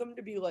prefer them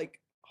to be like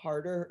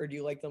harder or do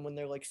you like them when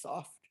they're like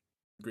soft?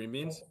 Green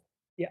beans.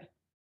 Yeah,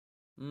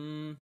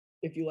 Mm.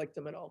 if you like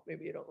them at all.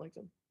 Maybe you don't like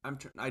them.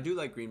 I do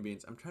like green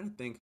beans. I'm trying to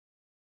think.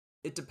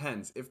 It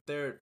depends. If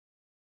they're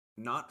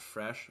not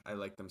fresh, I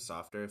like them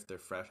softer. If they're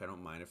fresh, I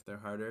don't mind if they're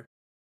harder.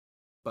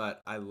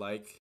 But I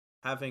like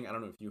having, I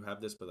don't know if you have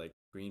this, but like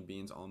green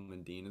beans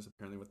almondine is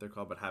apparently what they're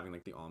called, but having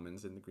like the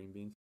almonds in the green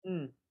beans.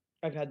 Mm,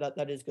 I've had that.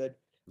 That is good.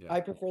 Yeah.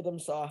 I prefer them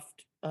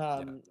soft.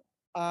 Yeah.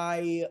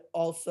 I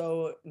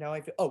also now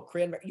I feel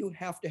cranberry. You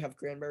have to have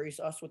cranberry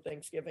sauce with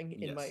Thanksgiving,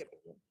 in my Yes.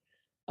 opinion.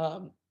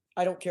 Um,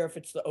 I don't care if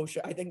it's the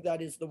ocean. I think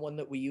that is the one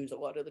that we use a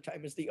lot of the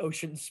time is the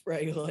ocean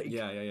spray. Like,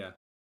 Yeah, yeah,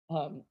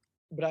 um,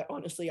 but I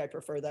honestly I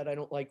prefer that. I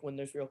don't like when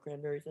there's real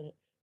cranberries in it.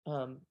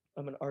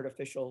 I'm an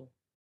artificial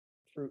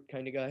fruit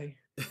kind of guy.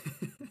 yeah.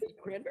 Is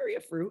cranberry a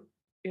fruit?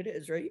 It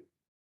is, right?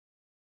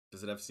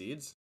 Does it have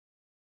seeds?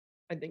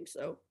 I think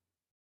so.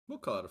 We'll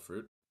call it a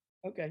fruit.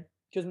 Okay,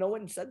 because no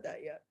one said that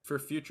yet. For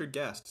future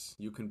guests,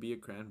 you can be a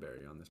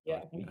cranberry on this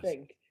Yeah, we podcast.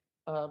 think.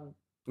 Um,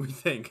 We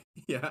think.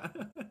 Yeah.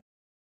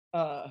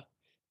 uh,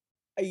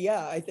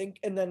 yeah, I think,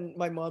 and then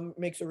my mom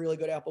makes a really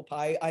good apple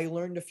pie. I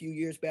learned a few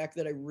years back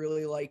that I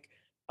really like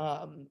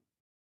um,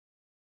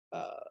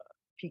 uh,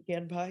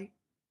 pecan pie.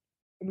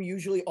 And we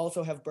usually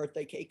also have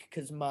birthday cake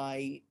because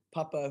my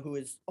papa, who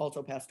has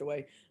also passed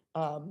away,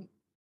 um,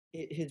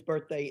 his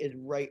birthday is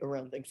right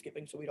around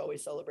Thanksgiving, so we'd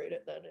always celebrate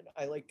it then.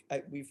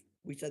 And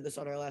we said this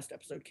on our last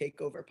episode, cake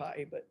over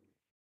pie, but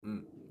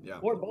Mm, yeah.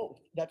 or both.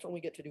 That's when we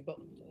get to do both.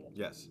 So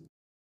Yes.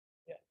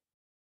 yeah.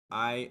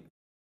 I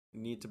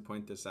need to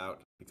point this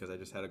out because I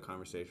just had a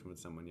conversation with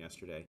someone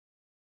yesterday.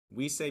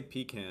 We say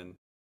pecan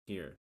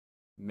here.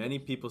 Many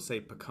people say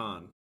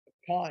pecan.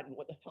 Con,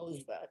 what the hell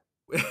is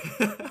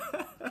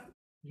that?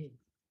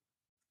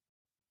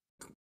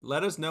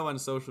 Let us know on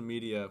social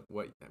media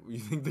what you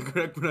think the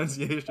correct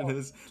pronunciation Oh,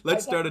 is. I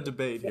Let's thought start a you were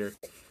debate gonna here.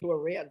 get to a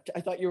rant.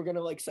 I thought you were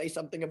gonna like say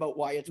something about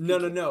why it's No,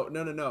 no, pecan.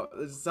 no, no, no,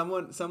 no.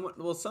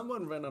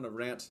 Someone went on a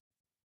rant.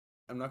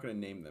 I'm not going to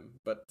name them,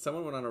 but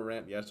someone went on a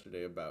rant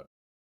yesterday about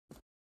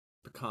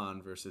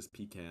pecan versus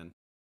pecan.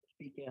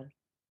 Pecan.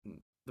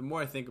 The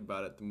more I think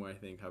about it, the more I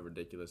think how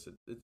ridiculous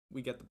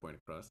we get the point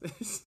across.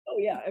 Oh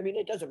yeah, I mean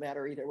it doesn't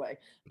matter either way.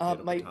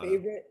 Potato, My potato.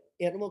 favorite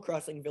Animal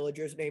Crossing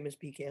villager's name is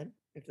Pecan.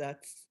 If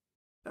that's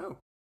Oh,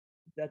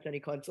 any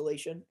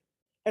consolation.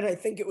 And I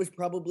think it was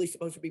probably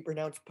supposed to be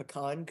pronounced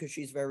pecan because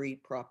she's very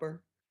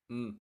proper,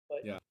 Mm, but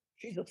yeah.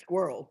 she's a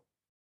squirrel.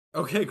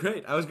 Okay,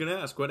 great. I was gonna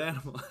ask what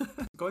animal.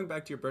 Going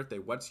back to your birthday,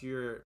 what's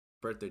your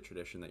birthday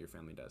tradition that your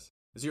family does?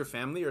 Is it your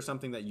family or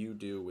something that you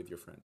do with your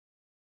friend?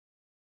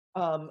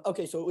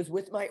 Okay, so it was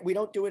with my we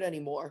don't do it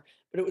anymore,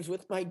 but it was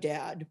with my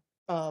dad.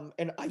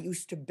 And I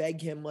used to beg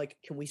him, like,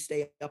 can we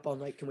stay up all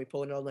night? Can we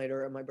pull an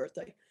all-nighter on my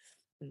birthday?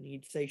 And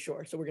he'd say,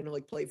 sure. So we're gonna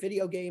like play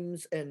video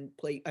games and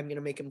I'm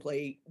gonna make him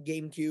play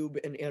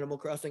GameCube and Animal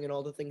Crossing and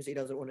all the things he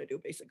doesn't want to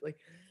do, basically.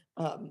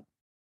 Um,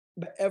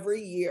 but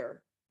every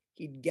year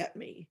he'd get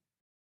me,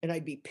 and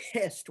I'd be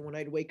pissed when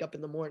I'd wake up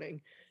in the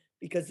morning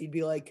because he'd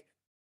be like,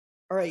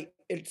 all right,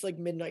 it's like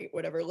midnight,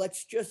 whatever.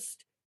 Let's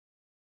just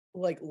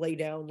like lay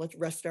down, let's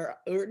rest our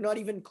or not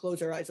even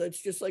close our eyes.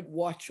 Let's just like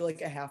watch like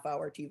a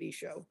half-hour TV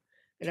show.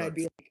 And I'd Sure.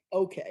 be like,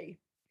 okay.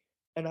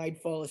 And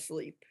I'd fall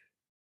asleep.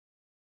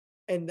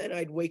 And then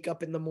I'd wake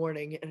up in the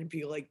morning and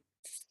be like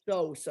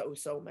so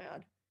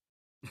mad.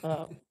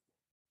 Um,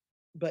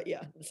 but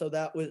yeah, so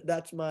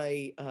that's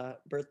my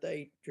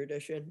birthday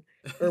tradition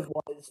or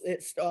was.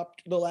 It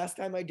stopped the last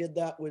time I did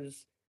that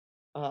was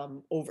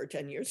over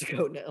 10 years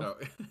ago now.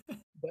 Oh.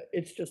 But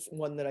it's just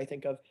one that I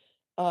think of.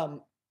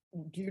 Um,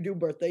 do you do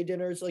birthday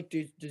dinners? Like,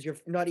 does your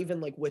not even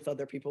like with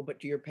other people, but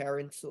do your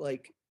parents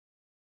like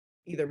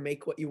either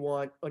make what you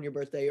want on your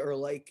birthday or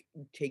like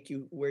take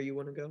you where you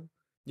want to go?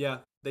 Yeah,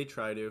 they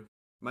try to.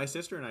 My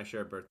sister and I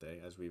share a birthday,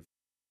 as we've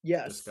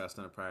Yes. discussed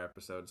on a prior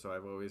episode. So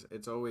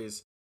it's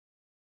always,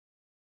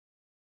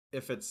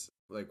 if it's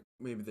like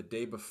maybe the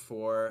day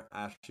before,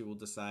 Ashley will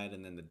decide,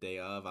 and then the day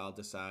of, I'll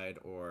decide,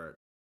 or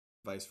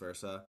vice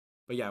versa.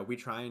 But yeah, we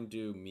try and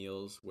do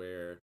meals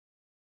where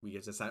we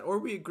get to decide, or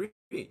we agree,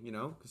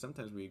 because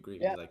sometimes we agree,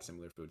 we Yeah, like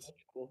similar foods.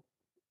 that's cool.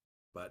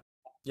 But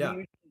We yeah,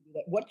 usually do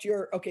that. What's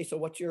your okay? So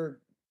what's your?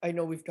 I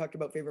know we've talked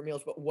about favorite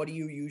meals, but what do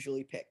you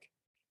usually pick?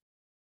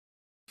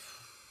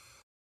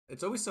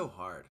 it's always so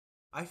hard.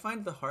 I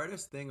find the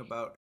hardest thing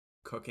about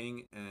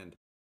cooking and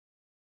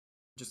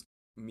just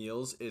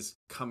meals is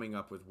coming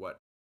up with what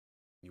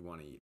you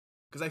want to eat.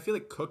 Because I feel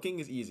like cooking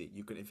is easy.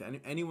 You can, if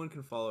anyone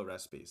can follow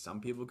recipes. Some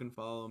people can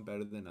follow them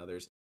better than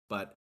others,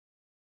 but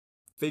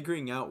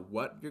figuring out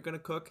what you're gonna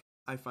cook,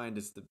 I find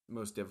is the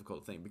most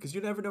difficult thing because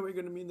you never know what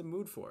you're gonna be in the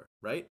mood for,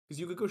 right? Because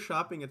you could go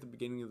shopping at the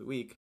beginning of the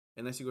week,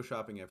 unless you go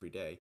shopping every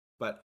day.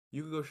 But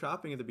you could go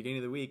shopping at the beginning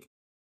of the week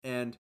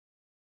and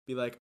be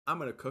like, I'm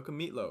gonna cook a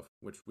meatloaf,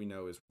 which we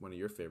know is one of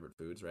your favorite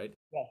foods, right?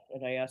 Yes,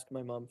 and I asked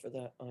my mom for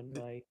that on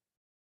my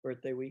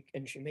birthday week,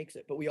 and she makes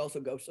it. But we also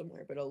go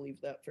somewhere. But I'll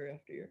leave that for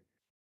after your.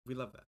 We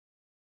love that.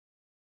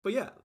 But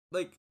yeah,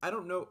 like I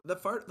don't know. The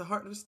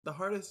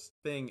hardest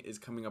thing is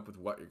coming up with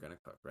what you're gonna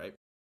cook, right? Yeah,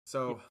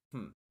 So,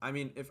 I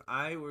mean, if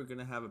I were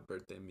gonna have a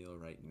birthday meal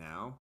right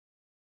now,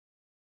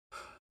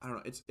 I don't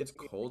know. It's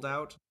cold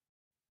out.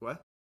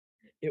 What?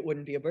 it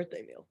wouldn't be a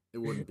birthday meal. It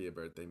wouldn't be a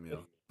birthday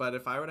meal. But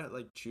if I were to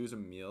like choose a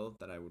meal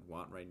that I would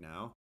want right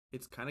now,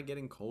 it's kind of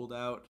getting cold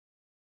out.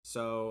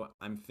 So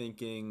I'm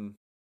thinking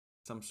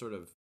some sort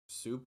of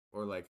soup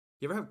or like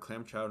you ever have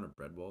clam chowder in a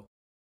bread bowl?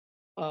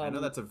 I know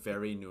Um, that's a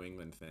very New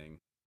England thing.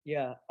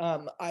 yeah.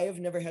 I have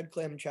never had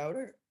clam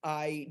chowder.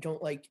 I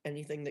don't like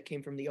anything that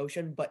came from the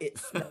ocean, but it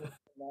smells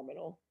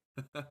phenomenal.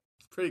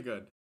 It's pretty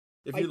good.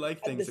 If you I like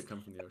had things this that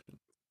come from the ocean.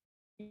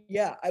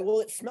 Yeah, I well,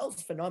 it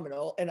smells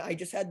phenomenal, and I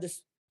just had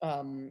this,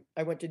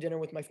 I went to dinner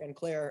with my friend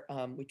Claire,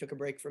 we took a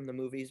break from the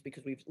movies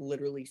because we've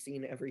literally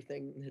seen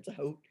everything that's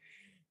out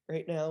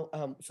right now,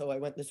 so I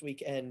went this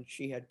week and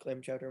she had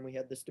clam chowder and we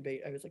had this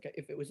debate. I was like,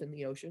 "If it was in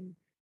the ocean,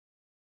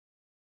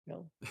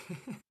 no."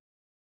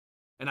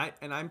 And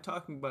I'm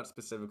talking about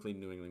specifically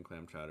New England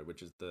clam chowder,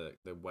 which is the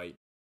white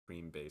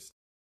cream based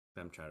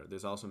clam chowder.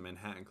 There's also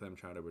Manhattan clam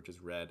chowder, which is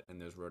red, and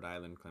there's Rhode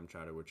Island clam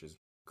chowder, which is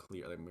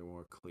clear, like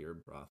more clear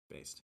broth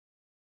based.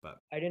 But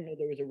I didn't know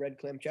there was a red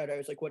clam chowder. I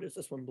was like, "What is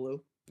this one,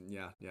 blue?"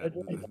 yeah, yeah, That's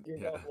what I thought you were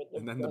yeah. going with, the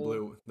And then the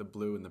gold.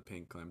 blue and the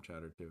pink clam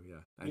chowder too.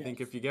 Yeah, I think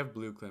Yes. if you get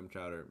blue clam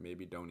chowder,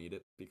 maybe don't eat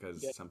it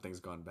because Yeah. something's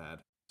gone bad.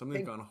 Something's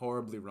Pink gone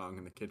horribly wrong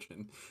in the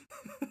kitchen.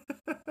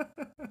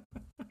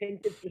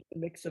 pink is just a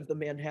mix of the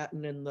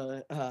Manhattan and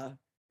the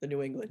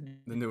New England.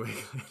 The New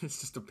England,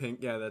 it's just a pink.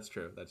 Yeah, that's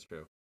true. That's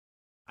true.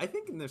 I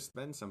think there's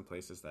been some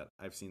places that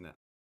I've seen that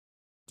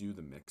do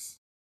the mix.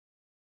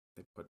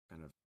 They put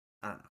kind of,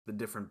 I don't know, the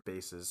different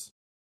bases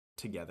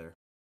together.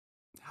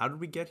 How did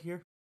we get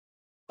here?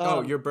 Oh,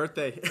 Um, your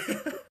birthday.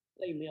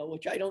 Birthday meal,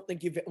 which I don't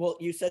think well,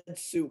 you said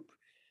soup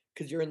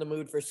because 'cause you're in the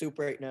mood for soup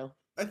right now.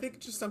 I think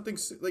just something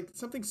like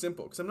something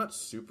simple because I'm not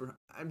super.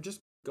 I'm just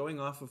going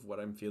off of what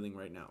I'm feeling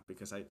right now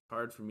because it's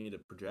hard for me to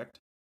project.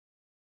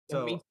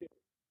 No, me So too.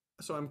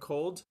 so I'm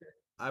cold.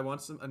 I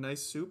want a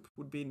nice soup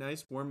would be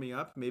nice. Warm me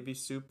up. Maybe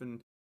soup and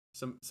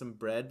some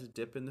bread to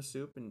dip in the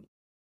soup and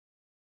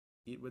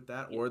eat with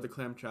that, Yeah, or the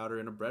clam chowder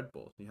in a bread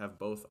bowl. You have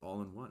both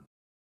all in one.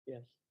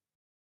 yes.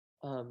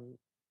 Um,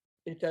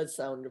 it does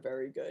sound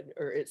very good,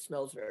 or it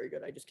smells very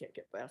good. I just can't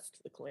get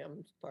past the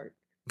clams part.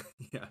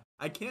 Yeah,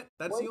 I can't.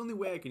 That's the What? only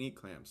way I can eat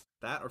clams.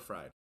 That or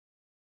fried.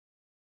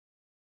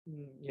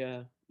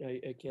 Yeah,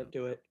 I Yeah. can't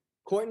do it.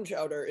 Corn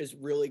chowder is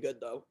really good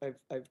though.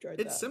 I've tried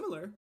It's that.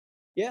 similar.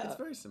 Yeah, It's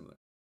very similar.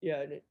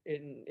 yeah,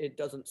 and it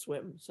doesn't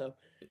swim, so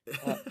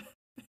uh,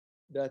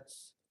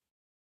 that's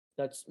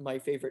that's my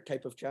favorite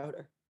type of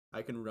chowder.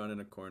 I can run in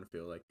a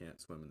cornfield. I can't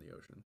swim in the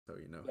ocean. So,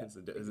 Yeah,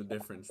 there's a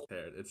difference exactly.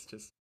 there. It's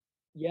just.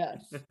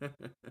 Yes,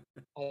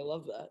 I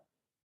love that.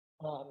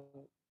 Um,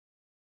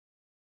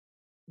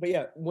 but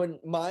yeah, when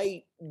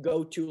my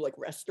go-to like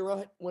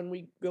restaurant when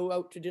we go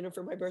out to dinner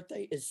for my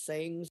birthday is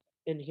Sang's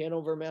in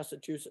Hanover,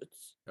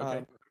 Massachusetts.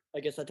 Okay. I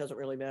guess that doesn't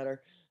really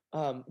matter.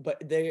 But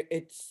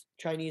it's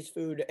Chinese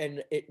food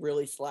and it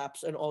really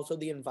slaps. And also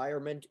the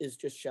environment is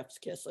just chef's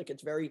kiss. Like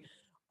it's very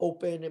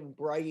open and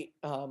bright.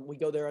 We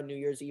go there on New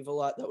Year's Eve a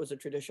lot. That was a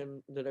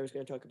tradition that I was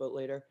going to talk about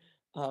later.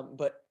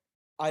 But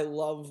I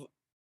love.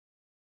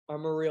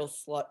 I'm a real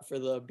slut for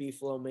the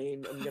beef lo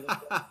mein. I'm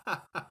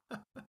gonna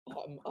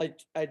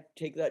I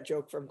take that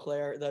joke from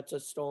Claire. That's a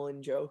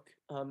stolen joke.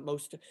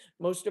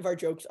 Most of our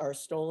jokes are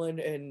stolen,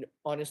 and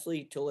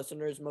honestly, to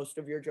listeners, most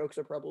of your jokes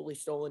are probably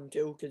stolen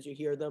too, because you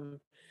hear them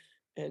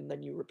and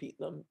then you repeat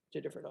them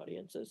to different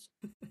audiences.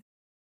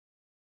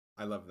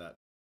 I love that.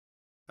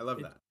 I love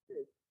It's that.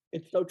 true.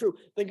 It's so true.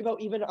 Think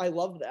about even I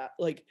love that.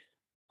 Like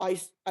I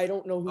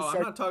don't know who Oh, I'm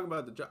started. not talking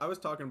about I was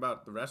talking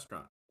about the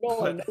restaurant. No,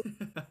 But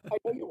I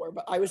know you were,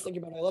 but I was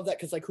thinking about I love that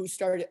because like who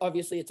started?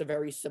 Obviously, it's a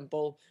very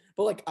simple,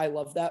 but like I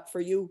love that for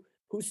you.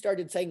 Who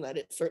started saying that?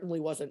 It certainly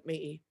wasn't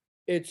me.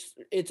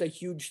 It's a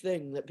huge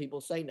thing that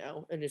people say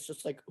now, and it's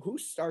just like who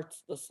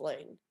starts the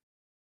slang?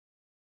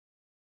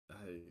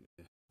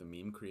 the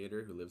meme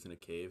creator who lives in a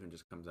cave and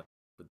just comes up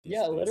with these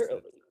Yeah, things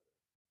literally. that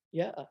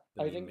Yeah,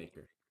 the I meme think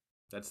maker.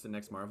 That's the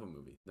next Marvel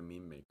movie, the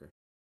meme maker.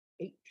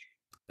 H.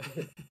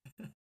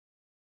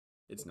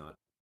 It's not.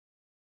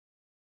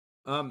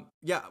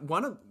 Yeah,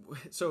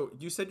 so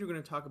you said you were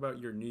going to talk about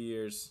your New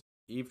Year's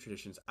Eve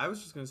traditions. I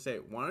was just going to say,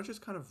 why don't you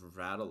just kind of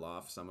rattle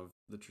off some of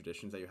the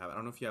traditions that you have? I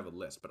don't know if you have a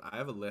list, but I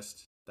have a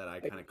list that I I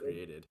kind of did.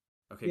 created.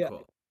 Okay, Yeah.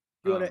 cool.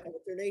 Do you want to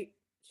alternate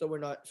so we're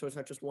not so it's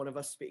not just one of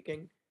us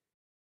speaking?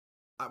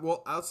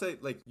 Well, I'll say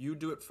like you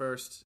do it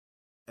first,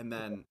 and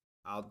Okay. then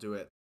I'll do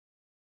it,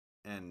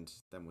 and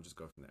then we'll just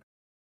go from there.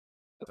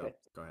 So Okay.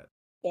 go ahead.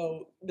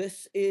 So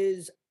this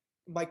is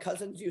my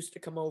cousins used to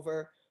come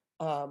over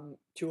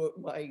to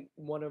my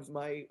one of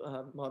my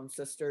mom's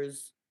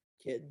sister's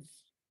kids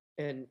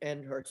and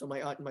her, so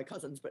my aunt and my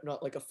cousins, but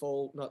not like a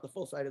full not the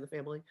full side of the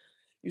family,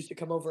 used to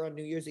come over on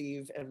New Year's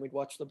Eve and we'd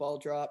watch the ball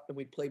drop and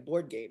we'd play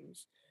board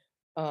games.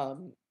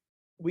 Um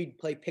we'd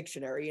play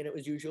Pictionary and it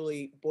was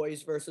usually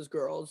boys versus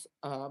girls.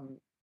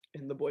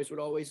 And the boys would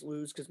always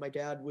lose because my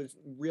dad was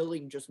really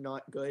just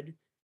not good.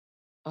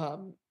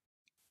 Um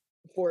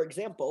for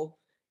example,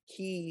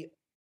 he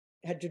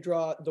had to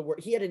draw the word.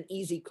 He had an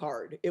easy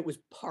card. It was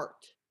part.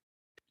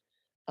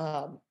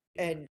 Yeah.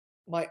 And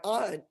my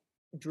aunt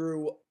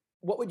drew.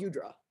 What would you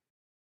draw?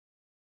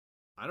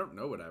 I don't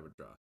know what I would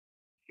draw.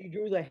 She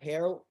drew the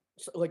hair,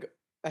 like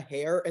a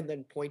hair, and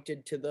then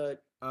pointed to the.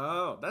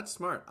 Oh, that's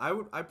smart.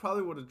 I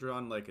probably would have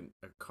drawn like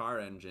a car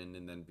engine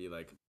and then be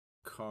like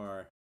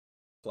car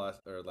plus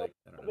or like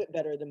I don't A bit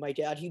better than my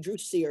dad. He drew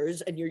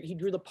Sears, and he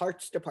drew the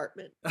parts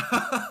department.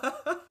 know.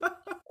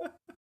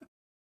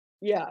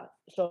 Yeah,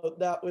 so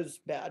that was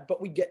bad.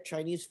 But we get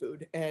Chinese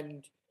food,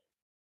 and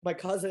my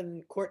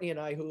cousin Courtney and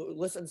I, who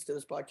listens to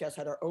this podcast,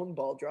 had our own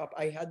ball drop.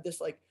 I had this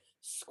like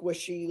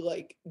squishy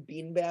like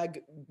beanbag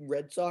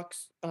Red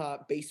Sox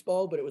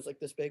baseball, but it was like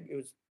this big. It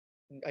was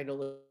I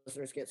know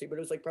listeners can't see, but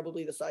it was like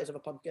probably the size of a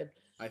pumpkin.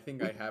 I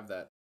think I We, have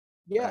that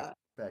back yeah,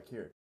 back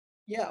here.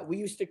 yeah. We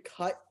used to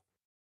cut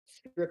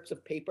strips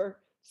of paper,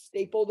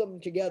 staple them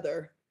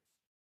together,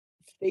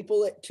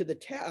 staple it to the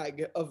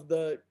tag of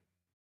the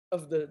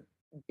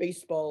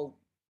baseball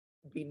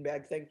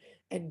beanbag thing,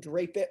 and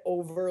drape it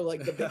over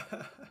like the big.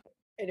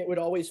 And it would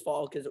always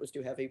fall because it was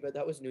too heavy. But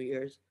that was New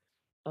Year's.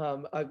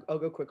 I'll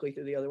go quickly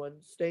through the other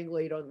ones. Staying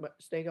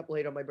up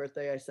late on my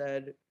birthday. I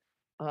said,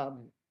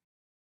 um,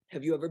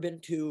 have you ever been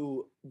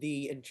to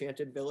the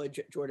Enchanted Village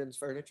at Jordan's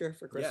Furniture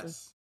for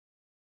Christmas?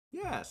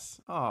 Yes.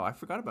 Yes. Oh, I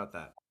forgot about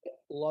that.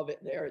 Love it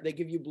there. They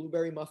give you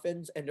blueberry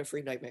muffins and a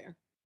free nightmare.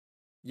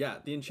 Yeah,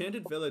 the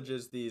Enchanted Village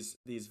is these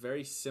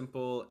very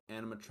simple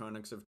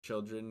animatronics of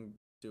children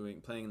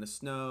playing in the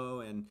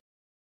snow and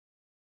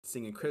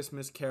singing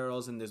Christmas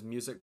carols, and there's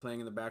music playing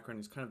in the background.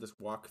 It's kind of this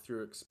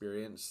walkthrough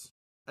experience,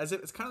 as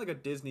if it's kind of like a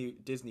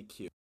Disney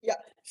queue Yeah.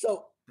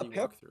 So that you apparently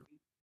walk through.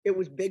 it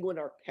was big when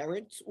our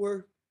parents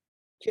were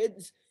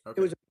kids. It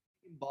Okay. was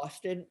in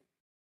Boston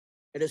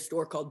at a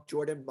store called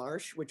Jordan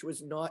Marsh, which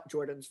was not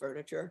Jordan's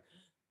Furniture.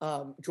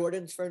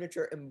 Jordan's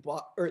Furniture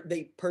or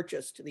they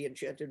purchased the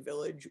Enchanted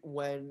Village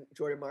when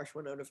Jordan Marsh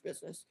went out of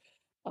business.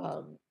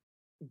 Um,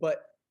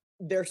 but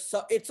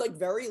it's like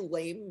very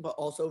lame, but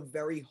also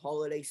very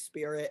holiday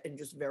spirit and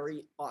just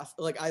very awesome.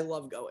 Like I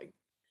love going,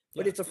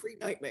 but Yeah. it's a free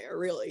nightmare,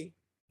 really.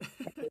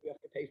 You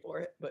have to pay for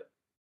it, but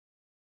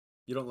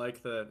You don't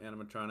like the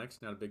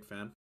animatronics? Not a big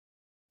fan?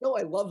 No,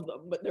 I love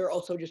them, but they're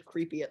also just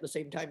creepy at the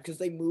same time because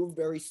they move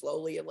very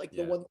slowly and, like,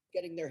 the Yeah. one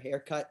getting their hair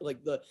cut,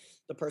 like, the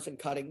person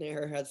cutting their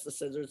hair has the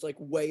scissors, like,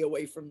 way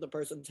away from the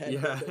person's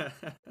head, but they're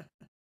Yeah.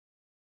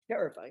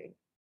 terrifying.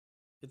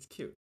 It's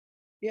cute.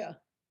 Yeah.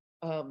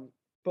 Um,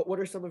 but what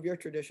are some of your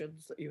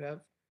traditions that you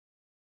have?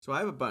 So I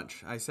have a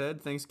bunch. I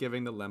said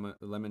Thanksgiving, the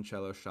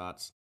limoncello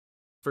shots.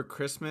 For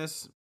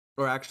Christmas,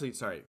 or actually,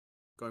 sorry,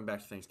 going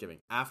back to Thanksgiving.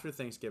 After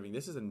Thanksgiving,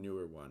 this is a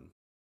newer one.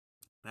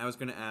 I was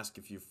going to ask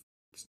if you've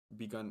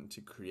begun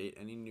to create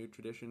any new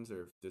traditions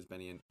or if there's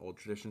been any old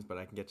traditions, but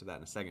I can get to that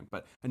in a second.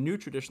 But a new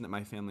tradition that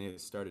my family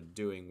has started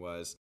doing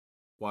was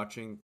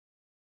watching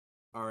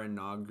our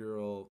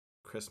inaugural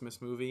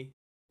Christmas movie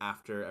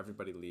after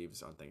everybody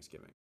leaves on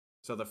Thanksgiving.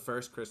 So the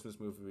first Christmas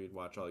movie we'd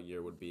watch all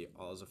year would be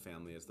all as a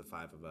family, as the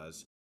five of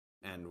us,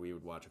 and we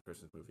would watch a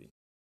Christmas movie,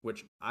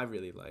 which I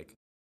really like.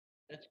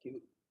 That's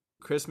cute.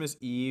 Christmas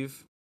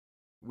Eve,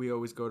 we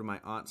always go to my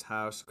aunt's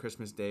house.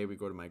 Christmas Day, we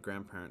go to my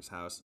grandparents'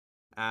 house.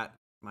 At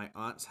my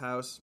aunt's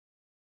house,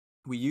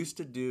 we used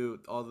to do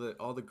all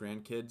the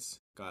grandkids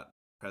got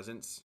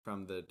presents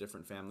from the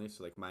different families.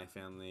 So like my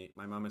family,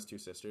 my mom has two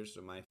sisters,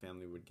 so my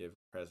family would give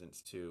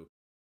presents to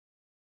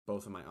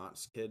both of my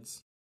aunt's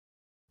kids,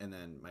 and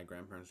then my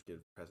grandparents would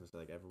give presents to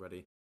like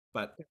everybody.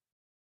 But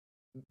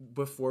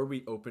before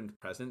we opened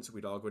presents,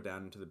 we'd all go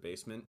down into the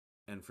basement,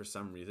 and for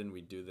some reason,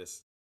 we'd do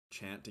this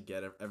chant to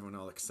get everyone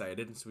all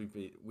excited. And so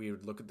we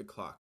would look at the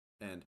clock,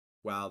 and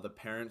while the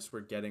parents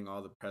were getting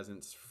all the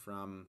presents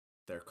from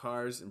their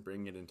cars and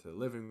bringing it into the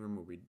living room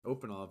where we'd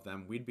open all of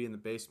them, we'd be in the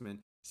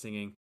basement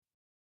singing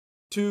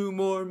 2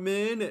 more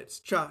minutes,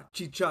 cha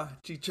chi cha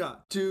chi cha,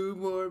 2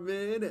 more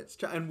minutes,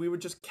 cha, and we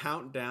would just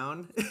count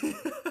down.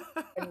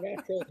 A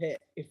natural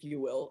hit, if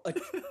you will.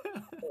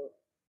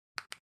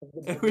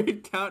 And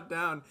we'd count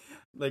down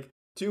like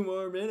 2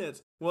 more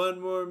minutes,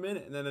 1 more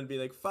minute, and then it'd be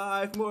like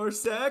 5 more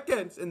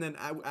seconds. And then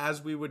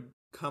as we would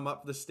come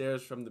up the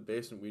stairs from the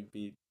basement, we'd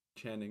be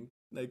chanting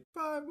like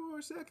 5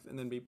 more seconds, and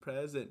then be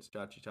presents,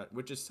 cha chi cha,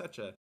 which is such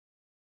a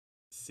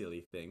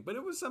silly thing, but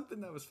it was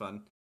something that was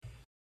fun.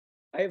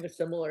 I have a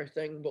similar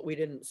thing, but we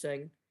didn't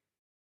sing.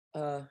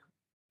 Uh,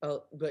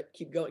 but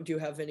keep going. Do you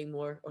have any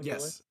more on your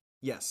list?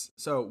 Yes.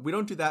 So we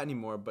don't do that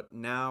anymore, but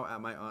now at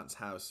my aunt's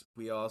house,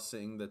 we all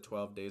sing the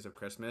 12 days of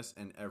Christmas,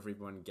 and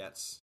everyone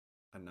gets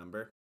a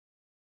number.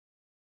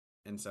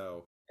 And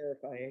so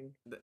Terrifying.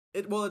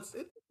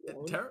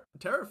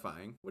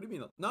 terrifying. What do you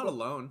mean? Not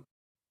alone.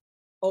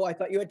 Oh, I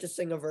thought you had to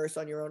sing a verse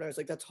on your own. I was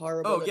like, that's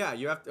horrible. Oh yeah,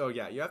 you have to. Oh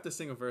yeah, you have to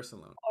sing a verse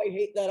alone. I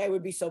hate that. I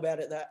would be so bad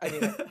at that. I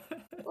mean, I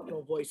have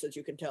no voice, as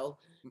you can tell.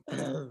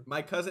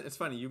 My cousin. It's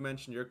funny you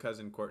mentioned your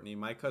cousin Courtney.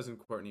 My cousin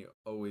Courtney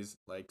always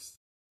likes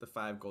the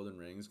 5 golden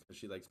rings because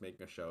she likes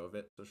making a show of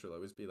it. So she'll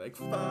always be like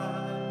 5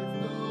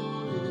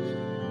 golden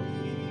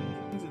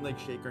rings and like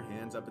shake her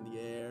hands up in the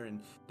air and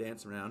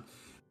dance around.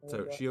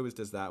 So she always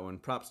does that one.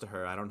 Props to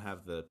her. I don't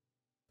have the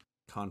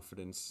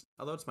confidence,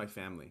 although it's my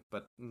family,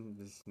 but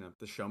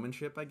the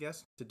showmanship, I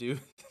guess, to do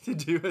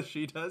as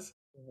she does.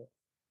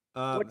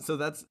 So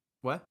that's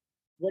what.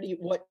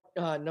 What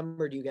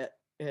number do you get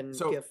in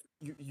gift?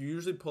 You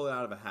usually pull it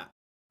out of a hat.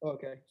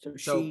 Okay, so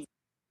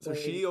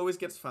she always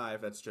gets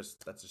 5. That's just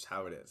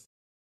how it is.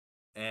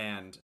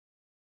 And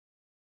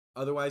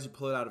otherwise, you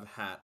pull it out of a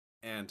hat.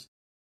 And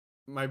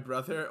my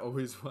brother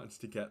always wants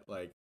to get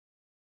like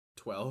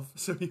 12,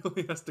 so he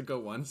only has to go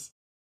once.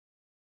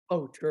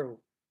 Oh, true.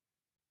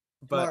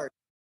 But Smart.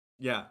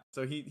 yeah,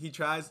 so he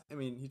tries. I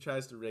mean, he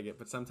tries to rig it,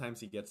 but sometimes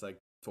he gets like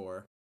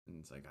 4, and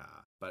it's like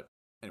But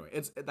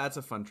anyway, that's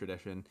a fun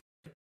tradition.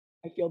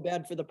 I feel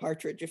bad for the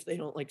partridge if they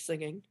don't like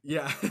singing.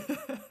 Yeah.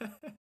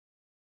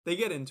 They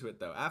get into it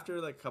though. After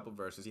like a couple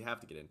verses, you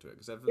have to get into it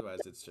because otherwise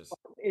it's just.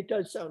 It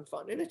does sound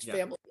fun, and it's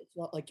family. It's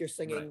not like you're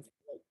singing Right.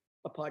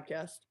 a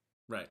podcast.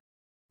 Right.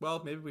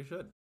 Well, maybe we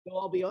should. They'll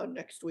all be on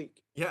next week.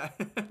 Yeah,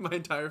 my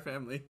entire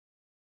family,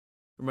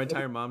 or my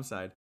entire mom's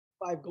side.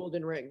 5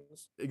 golden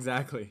rings.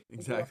 Exactly.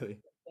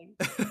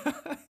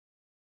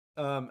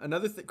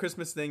 Another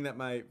Christmas thing that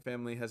my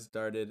family has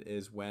started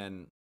is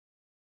when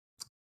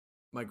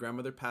my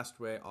grandmother passed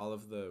away. All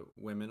of the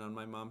women on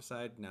my mom's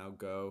side now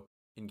go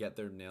and get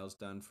their nails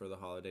done for the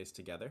holidays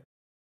together.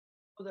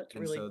 Oh, that's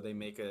and really so they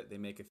make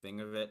a thing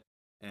of it,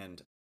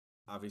 and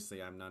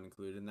obviously I'm not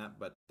included in that,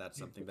 but that's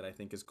something that I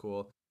think is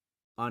cool.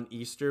 On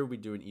Easter, we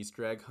do an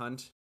Easter egg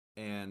hunt,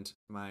 and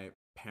my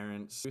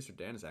parents, producer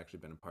Dan, has actually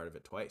been a part of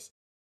it twice.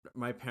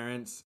 My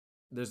parents,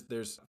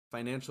 there's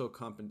financial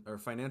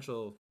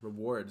financial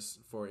rewards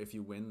for if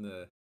you win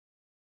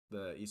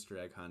the Easter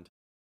egg hunt,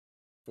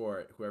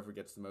 for whoever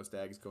gets the most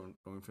eggs, going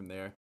from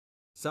there.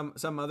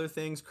 Some other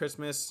things.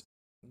 Christmas,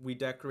 we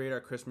decorate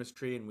our Christmas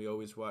tree, and we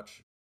always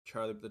watch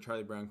the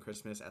Charlie Brown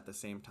Christmas at the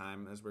same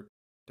time as we're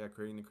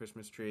decorating the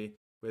Christmas tree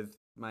with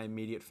my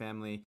immediate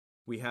family.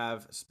 We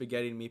have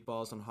spaghetti and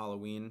meatballs on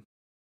Halloween.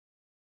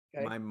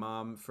 Okay. My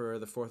mom, for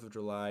the 4th of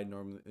July,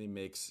 normally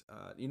makes,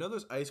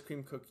 those not ice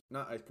cream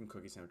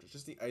cookie sandwiches,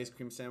 just the ice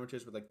cream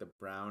sandwiches with like the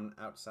brown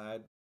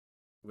outside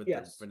with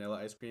the vanilla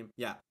ice cream.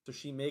 Yeah. So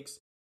she makes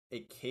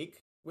a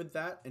cake with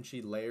that, and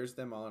she layers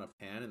them all in a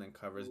pan and then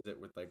covers it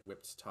with like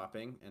whipped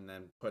topping, and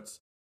then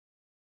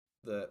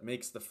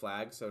makes the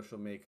flag. So she'll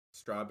make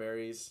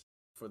strawberries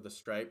for the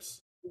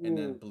stripes, and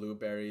then Ooh,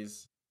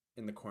 blueberries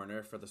in the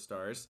corner for the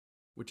stars,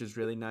 which is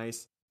really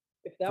nice.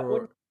 if that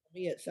one For for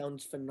me, it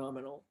sounds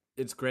phenomenal.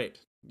 It's great.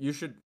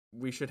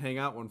 We should hang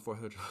out one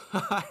 4th of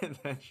July, and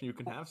then you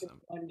can have some.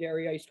 On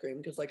dairy ice cream,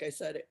 because like I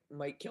said, it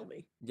might kill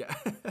me. Yeah.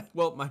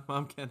 Well, my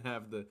mom can't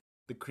have the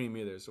cream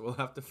either, so we'll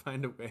have to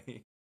find a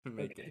way to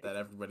make Okay. it that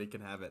everybody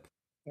can have it.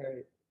 All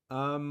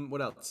right.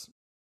 What else?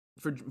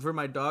 For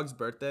my dog's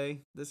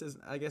birthday,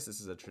 I guess this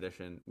is a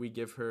tradition.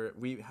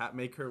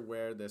 Make her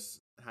wear this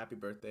happy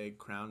birthday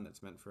crown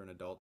that's meant for an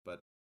adult, but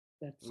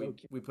That's we so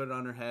cute. we put it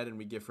on her head and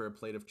we give her a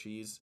plate of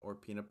cheese or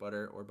peanut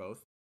butter or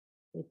both.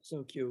 That's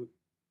so cute.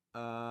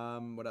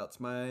 What else?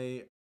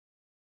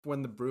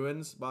 When the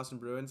Boston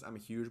Bruins, I'm a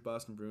huge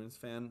Boston Bruins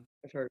fan.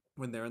 I've heard.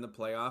 When they're in the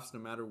playoffs, no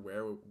matter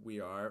where we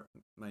are,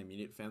 my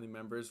immediate family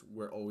members,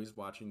 we're always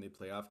watching the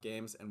playoff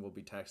games, and we'll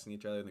be texting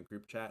each other in the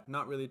group chat.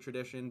 Not really a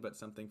tradition, but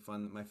something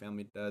fun that my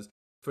family does.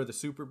 For the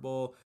Super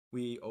Bowl,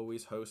 we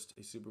always host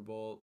a Super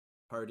Bowl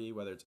party,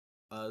 whether it's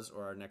us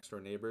or our next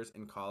door neighbors.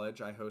 In college,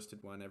 I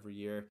hosted one every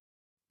year.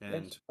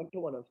 And Yes, went to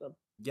one of them.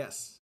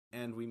 yes,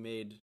 and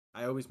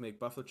I always make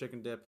buffalo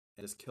chicken dip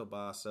and this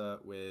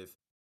kielbasa with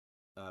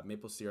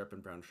maple syrup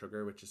and brown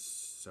sugar, which is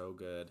so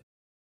good.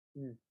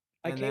 Mm.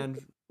 I And came then, for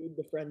the food,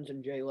 the Friends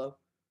and J-Lo.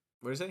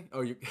 what do you say?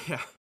 Oh,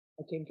 yeah,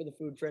 I came for the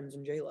food, Friends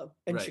and J-Lo.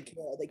 And right.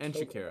 Shakira, they And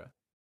killed her. Shakira,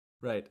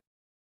 right.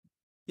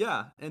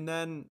 Yeah, and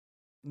then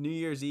New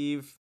Year's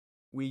Eve,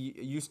 we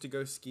used to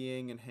go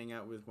skiing and hang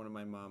out with one of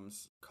my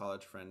mom's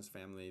college friends'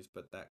 families,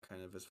 but that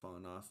kind of has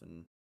fallen off.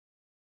 And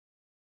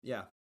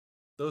yeah,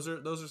 those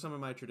are some of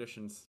my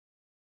traditions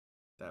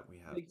that we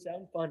have. They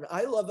sound fun.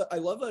 I love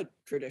a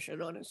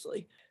tradition,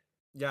 honestly.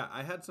 Yeah,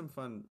 I had some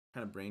fun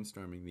kind of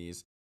brainstorming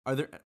these.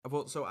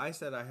 So I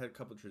said I had a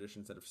couple of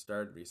traditions that have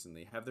started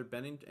recently. Have there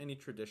been any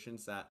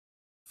traditions that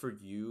for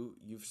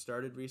you've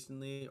started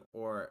recently,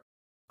 or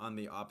on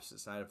the opposite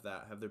side of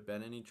that, have there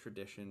been any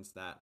traditions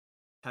that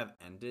have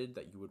ended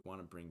that you would want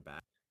to bring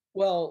back?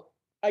 Well,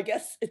 I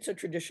guess it's a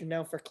tradition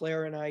now for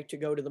Claire and I to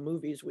go to the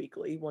movies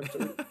weekly, once a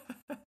week.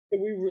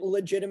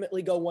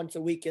 Legitimately go once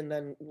a week, and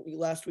then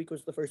last week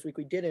was the first week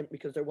we didn't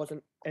because there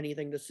wasn't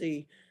anything to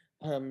see.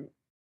 Um,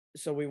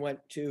 so we went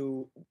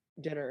to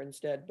dinner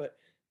instead. But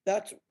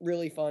that's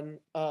really fun.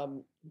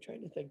 I'm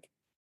trying to think.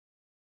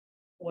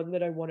 One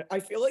that I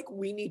feel like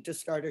we need to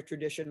start a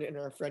tradition in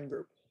our friend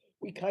group.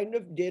 We kind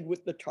of did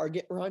with the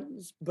Target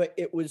runs, but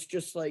it was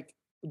just like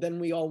then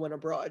we all went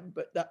abroad,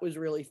 but that was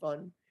really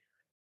fun.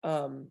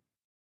 Um,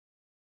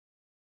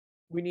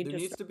 we need There to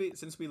needs start. to be,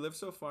 since we live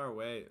so far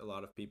away, a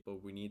lot of people,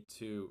 we need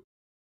to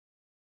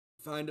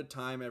find a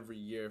time every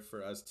year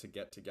for us to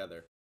get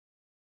together,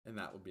 and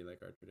that will be like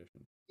our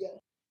tradition.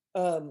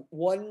 Yeah.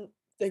 One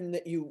thing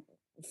that you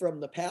from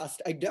the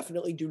past, I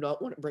definitely do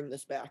not want to bring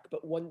this back,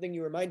 but one thing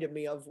you reminded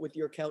me of with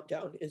your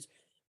countdown is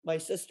my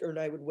sister and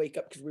I would wake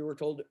up because we were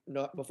told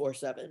not before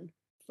 7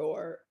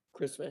 for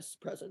Christmas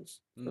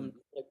presents Mm. from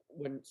like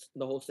when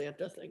the whole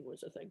Santa thing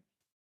was a thing.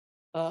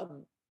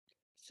 Um,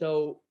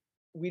 so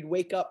we'd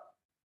wake up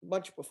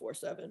much before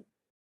 7.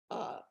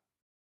 Uh,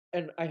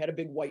 and I had a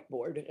big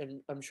whiteboard,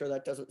 and I'm sure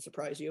that doesn't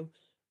surprise you.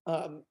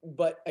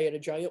 But I had a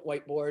giant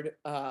whiteboard,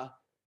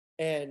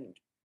 and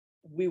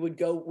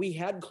we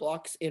had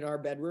clocks in our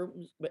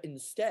bedrooms, but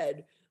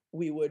instead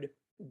we would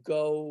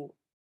go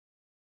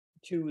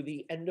to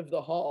the end of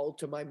the hall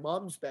to my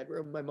mom's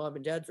bedroom, my mom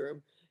and dad's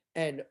room,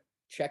 and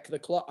check the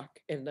clock.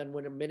 And then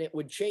when a minute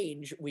would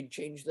change, we'd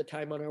change the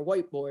time on our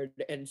whiteboard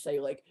and say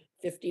like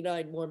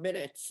 59 more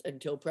minutes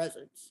until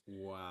presents.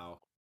 Wow.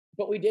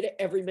 But we did it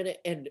every minute,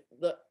 and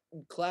the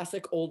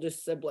classic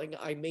oldest sibling,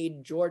 I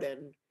made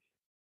Jordan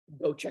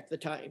go check the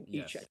time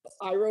each Yes. time.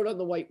 I wrote on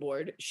the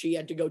whiteboard, she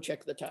had to go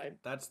check the time.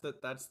 That's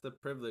the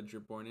privilege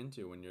you're born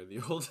into when you're the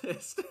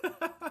oldest.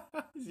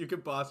 You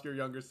can boss your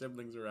younger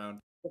siblings around.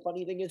 The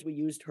funny thing is we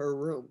used her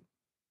room.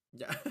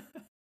 Yeah.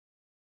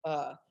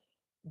 Uh,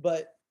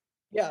 but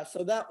yeah,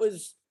 so that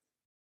was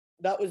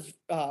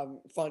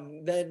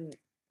fun. Then,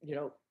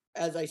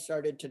 as I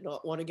started to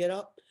not want to get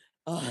up,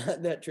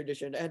 that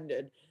tradition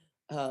ended.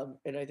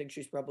 And I think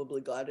she's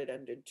probably glad it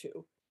ended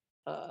too.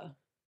 Uh,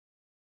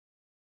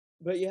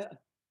 but yeah,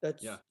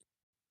 Yeah.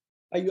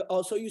 that's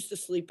also used to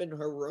sleep in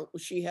her room.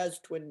 She has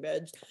twin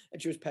beds,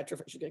 and she was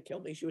petrified. She's gonna kill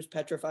me. She was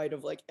petrified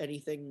of like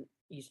anything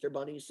Easter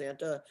Bunny,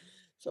 Santa.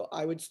 So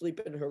I would sleep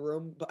in her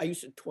room, but I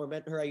used to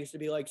torment her. I used to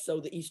be like, "So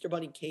the Easter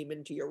Bunny came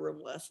into your room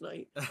last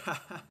night,"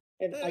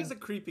 and That is a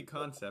creepy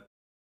concept.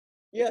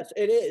 yes,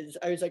 it is.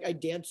 I was like, I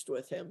danced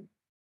with him,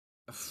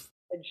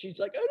 and she's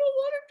like, "I don't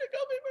want him to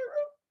come in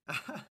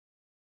my room."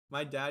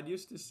 My dad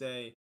used to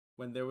say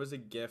when there was a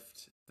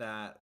gift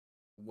that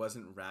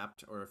wasn't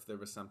wrapped, or if there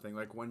was something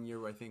like one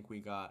year I think we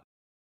got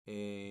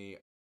a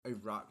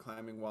rock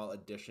climbing wall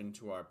addition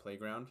to our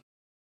playground,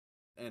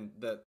 and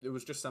that it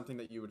was just something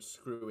that you would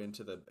screw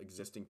into the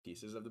existing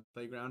pieces of the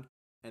playground,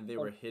 and they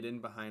Oh, were hidden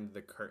behind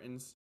the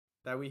curtains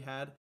that we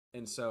had.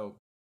 And so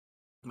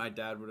my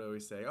dad would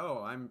always say,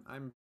 "Oh,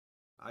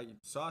 I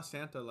saw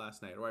Santa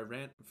last night, or I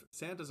ran.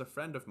 Santa's a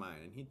friend of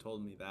mine, and he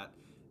told me that."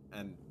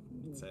 And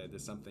he'd Mhm. say,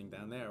 "There's something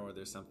down there, or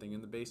there's something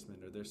in the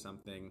basement, or there's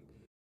something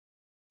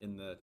in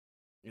the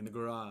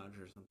garage,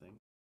 or something."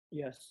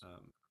 Yes.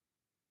 Um,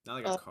 Not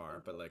like a Um,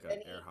 car, but like an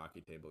air any hockey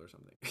table or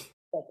something.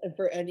 and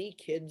for any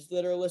kids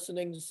that are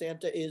listening,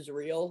 Santa is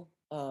real.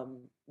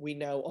 We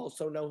now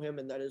also know him,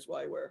 and that is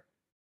why we're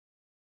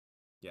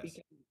Yes.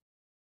 speaking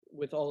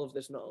with all of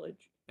this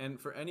knowledge. And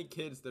for any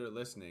kids that are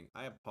listening,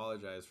 I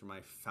apologize for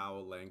my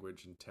foul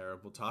language and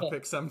terrible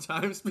topics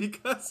sometimes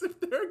because if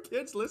there are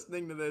kids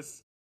listening to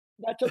this,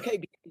 That's okay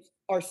because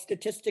our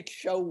statistics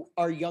show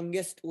our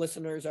youngest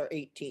listeners are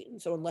 18.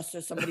 So unless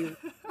there's somebody with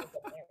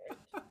a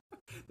parent,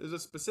 there's a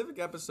specific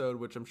episode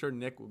which I'm sure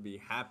Nick will be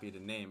happy to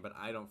name, but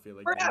I don't feel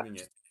like naming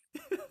perhaps,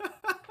 it.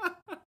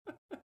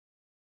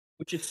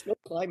 which is still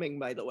climbing,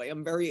 by the way.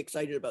 I'm very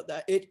excited about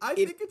that. It's I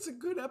think it's a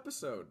good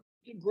episode.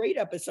 a great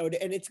episode,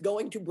 and it's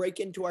going to break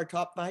into our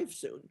top 5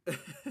 soon.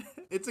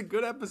 It's a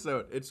good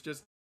episode. It's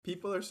just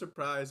people are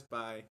surprised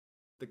by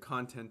the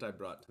content I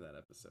brought to that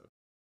episode.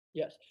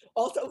 Yes.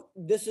 Also,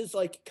 this is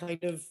like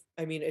kind of,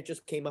 I mean, it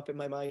just came up in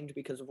my mind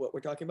because of what we're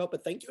talking about,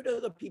 but thank you to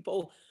the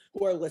people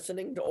who are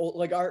listening to old,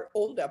 like our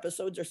old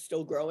episodes are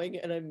still growing,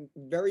 and I'm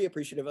very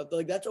appreciative of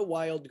like that's a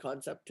wild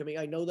concept to me.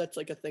 I know that's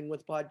like a thing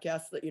with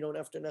podcasts that you don't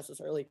have to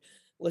necessarily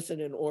listen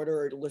in order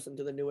or to listen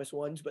to the newest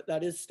ones, but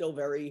that is still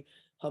very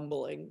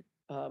humbling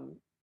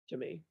to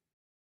me.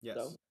 So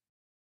Yes,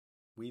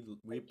 we thank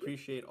you.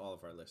 appreciate all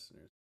of our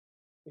listeners.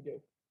 We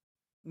do.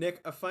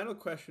 Nick, a final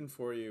question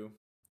for you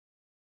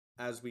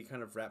as we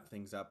kind of wrap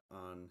things up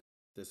on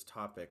this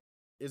topic.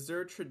 Is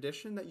there a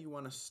tradition that you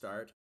want to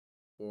start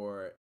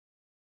or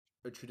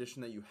a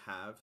tradition that you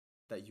have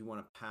that you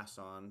want to pass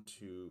on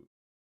to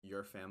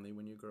your family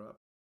when you grow up?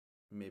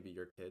 Maybe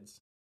your kids?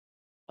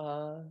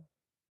 Uh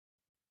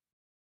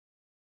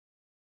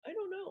I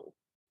don't know.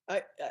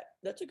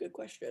 That's a good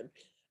question.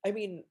 I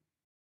mean,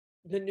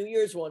 the New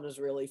Year's one is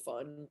really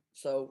fun,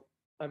 so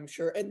I'm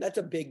sure and that's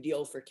a big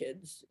deal for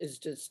kids, is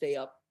to stay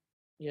up,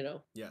 you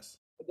know? Yes.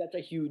 That's a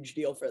huge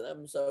deal for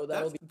them, so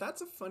that'll That's be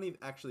that's a funny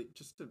actually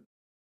just to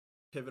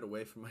pivot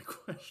away from my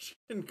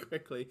question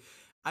quickly.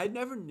 I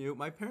never knew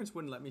my parents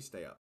wouldn't let me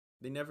stay up.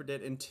 They never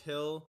did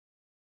until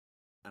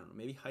I don't know,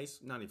 maybe high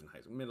school, not even high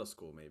school, middle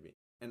school maybe.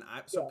 And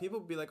so yeah, people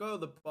would be like, "Oh,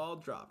 the ball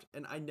dropped."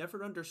 And I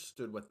never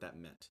understood what that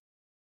meant.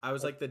 I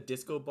was like, like, "The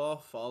disco ball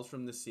falls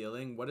from the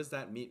ceiling. What does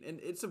that mean?" And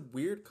it's a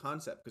weird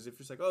concept because if you're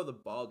just like, "Oh, the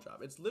ball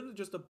dropped." It's literally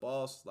just a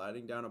ball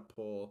sliding down a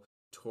pole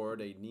toward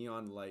a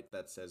neon light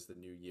that says the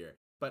new year.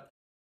 But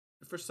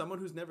for someone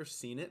who's never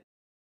seen it,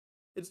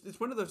 it's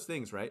one of those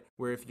things, right?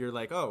 Where if you're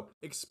like, "Oh,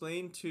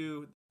 explain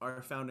to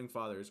our founding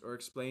fathers or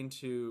explain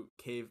to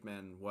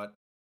cavemen what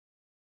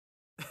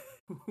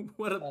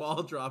what a uh,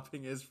 ball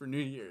dropping is for New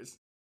Year's."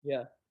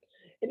 yeah,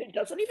 and it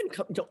doesn't even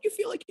come don't you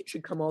feel like it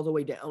should come all the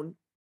way down?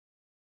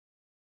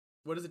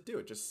 What does it do?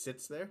 It just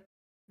sits there?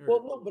 Or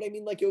Well, no, but I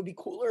mean, like, it would be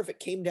cooler if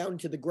it came down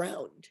to the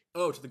ground.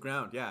 oh, to the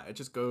ground. Yeah, it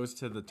just goes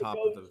to the It top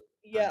of goes the Times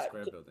yeah,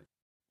 Square building.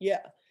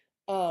 yeah,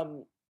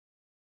 um,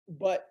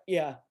 but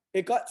yeah,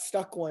 it got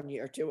stuck one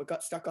year too, it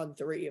got stuck on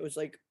 3, it was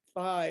like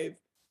 5,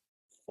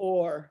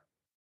 4,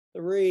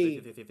 3,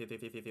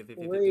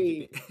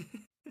 3,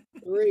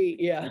 3,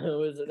 yeah, it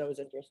was that was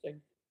interesting.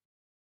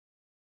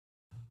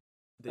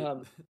 They,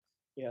 Um,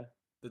 yeah,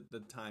 the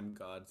time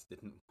gods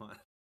didn't want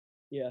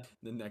yeah.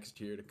 the next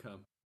year to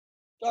come.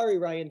 Sorry,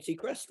 Ryan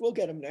Seacrest, we'll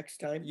get him next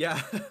time.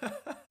 Yeah.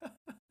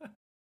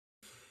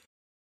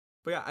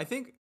 But yeah, I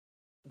think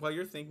while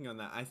you're thinking on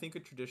that, I think a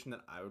tradition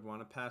that I would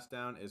want to pass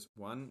down is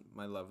one,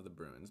 my love of the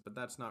Bruins, but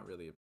that's not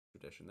really a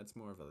tradition. That's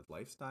more of a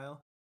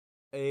lifestyle.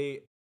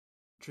 A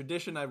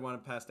tradition I'd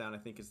want to pass down, I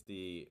think, is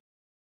the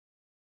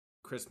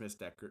Christmas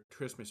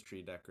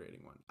tree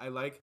decorating one. I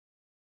like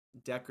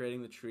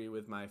decorating the tree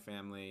with my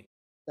family,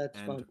 That's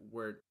and fun.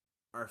 where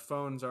our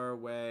phones are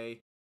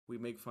away. We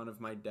make fun of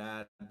my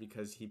dad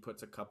because he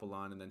puts a couple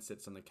on and then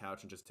sits on the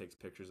couch and just takes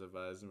pictures of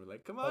us, and we're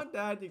like, "Come That on,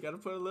 Dad, you got to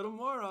put a little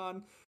more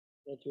on."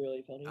 that's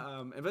really funny.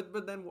 And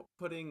but then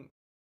putting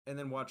and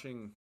then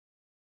watching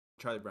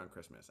Charlie Brown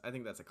Christmas. I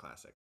think that's a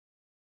classic.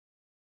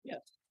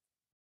 Yes.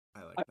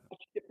 I like I that.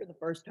 watched it for the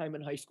first time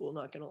in high school,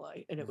 not gonna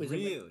lie, and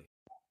Really? it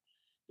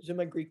was in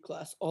my Greek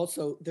class.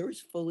 Also, there was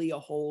fully a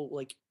hole,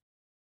 like,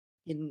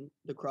 in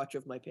the crotch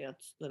of my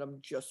pants that I'm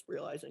just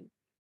realizing.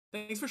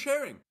 Thanks for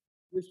sharing.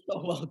 You're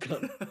so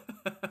welcome.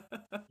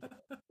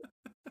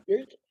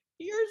 You're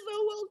you're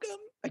so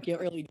welcome. I can't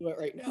really do it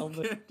right now,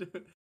 but Can't do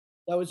it.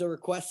 that was a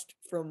request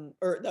from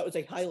or that was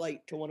a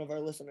highlight to one of our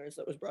listeners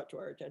that was brought to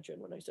our attention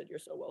when I said "You're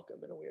so welcome"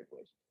 in a weird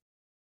voice.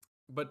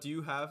 But do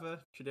you have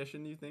a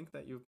tradition you think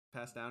that you've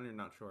passed down? You're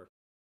not sure.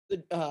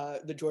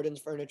 The Jordan's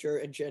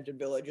Furniture Enchanted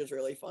Village is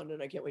really fun,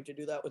 and I can't wait to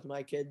do that with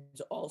my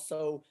kids.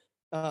 Also,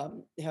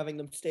 having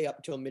them stay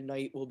up till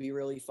midnight will be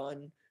really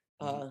fun.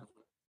 Hmm. Uh,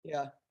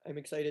 yeah, I'm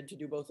excited to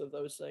do both of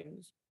those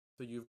things.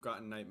 So you've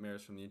gotten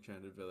nightmares from the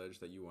Enchanted Village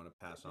that you want to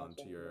I pass on pass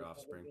to on to your my children,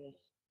 offspring. yes.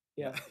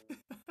 Yeah.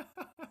 Yeah,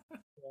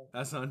 yeah,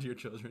 Pass on to your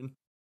children.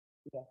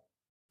 yeah.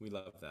 We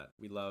love that.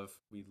 We love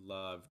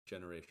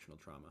generational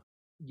trauma.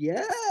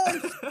 Yes.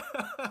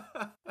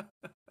 I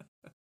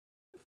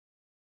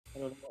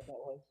don't know what that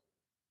was.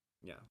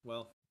 Yeah,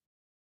 well,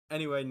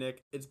 anyway,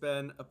 Nick, it's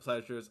been a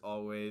pleasure as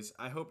always.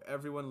 I hope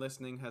everyone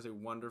listening has a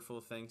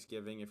wonderful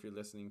Thanksgiving. If you're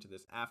listening to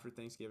this after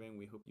Thanksgiving,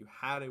 we hope you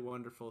had a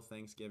wonderful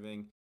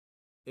Thanksgiving.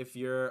 If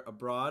you're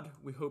abroad,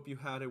 we hope you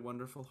had a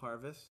wonderful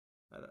harvest.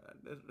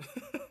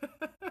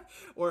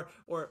 or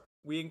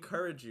we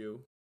encourage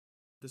you,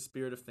 the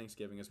spirit of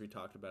Thanksgiving, as we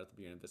talked about at the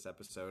beginning of this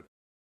episode,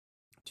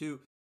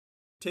 to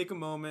take a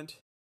moment,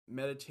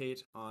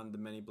 meditate on the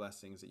many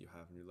blessings that you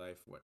have in your life,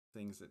 what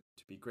things that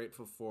to be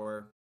grateful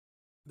for,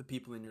 the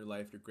people in your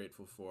life you're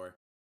grateful for.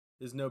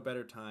 There's no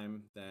better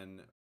time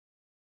than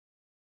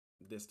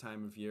this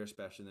time of year,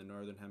 especially in the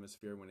Northern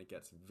Hemisphere, when it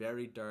gets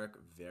very dark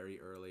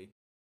very early.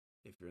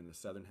 If you're in the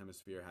Southern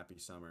Hemisphere, happy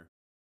summer.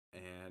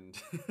 And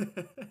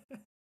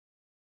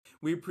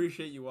we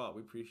appreciate you all.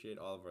 We appreciate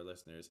all of our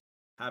listeners.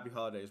 Happy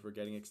holidays. We're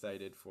getting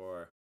excited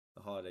for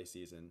the holiday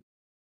season.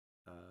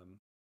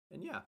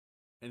 And yeah,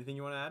 anything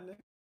you want to add, Nick?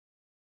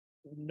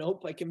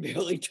 Nope, I can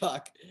barely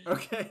talk.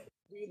 Okay.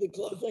 Do the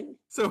closing.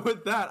 So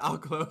with that, I'll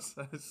close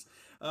us.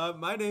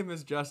 My name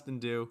is Justin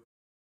Dew.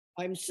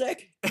 I'm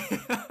sick.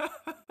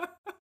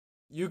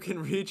 You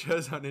can reach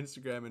us on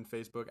Instagram and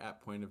Facebook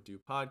at Point of Dew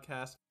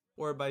Podcast,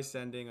 or by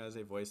sending us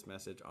a voice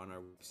message on our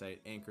website,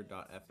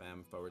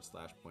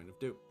 anchor.fm/Point of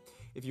Dew.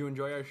 If you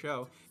enjoy our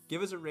show,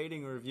 give us a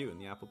rating or review in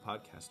the Apple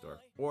Podcast Store,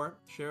 or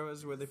share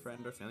us with a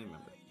friend or family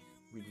member.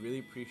 We'd really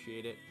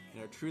appreciate it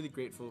and are truly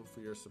grateful for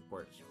your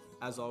support.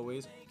 As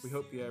always, we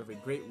hope you have a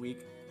great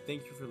week.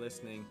 Thank you for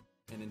listening,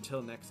 and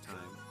until next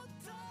time.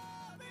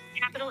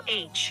 Capital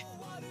H.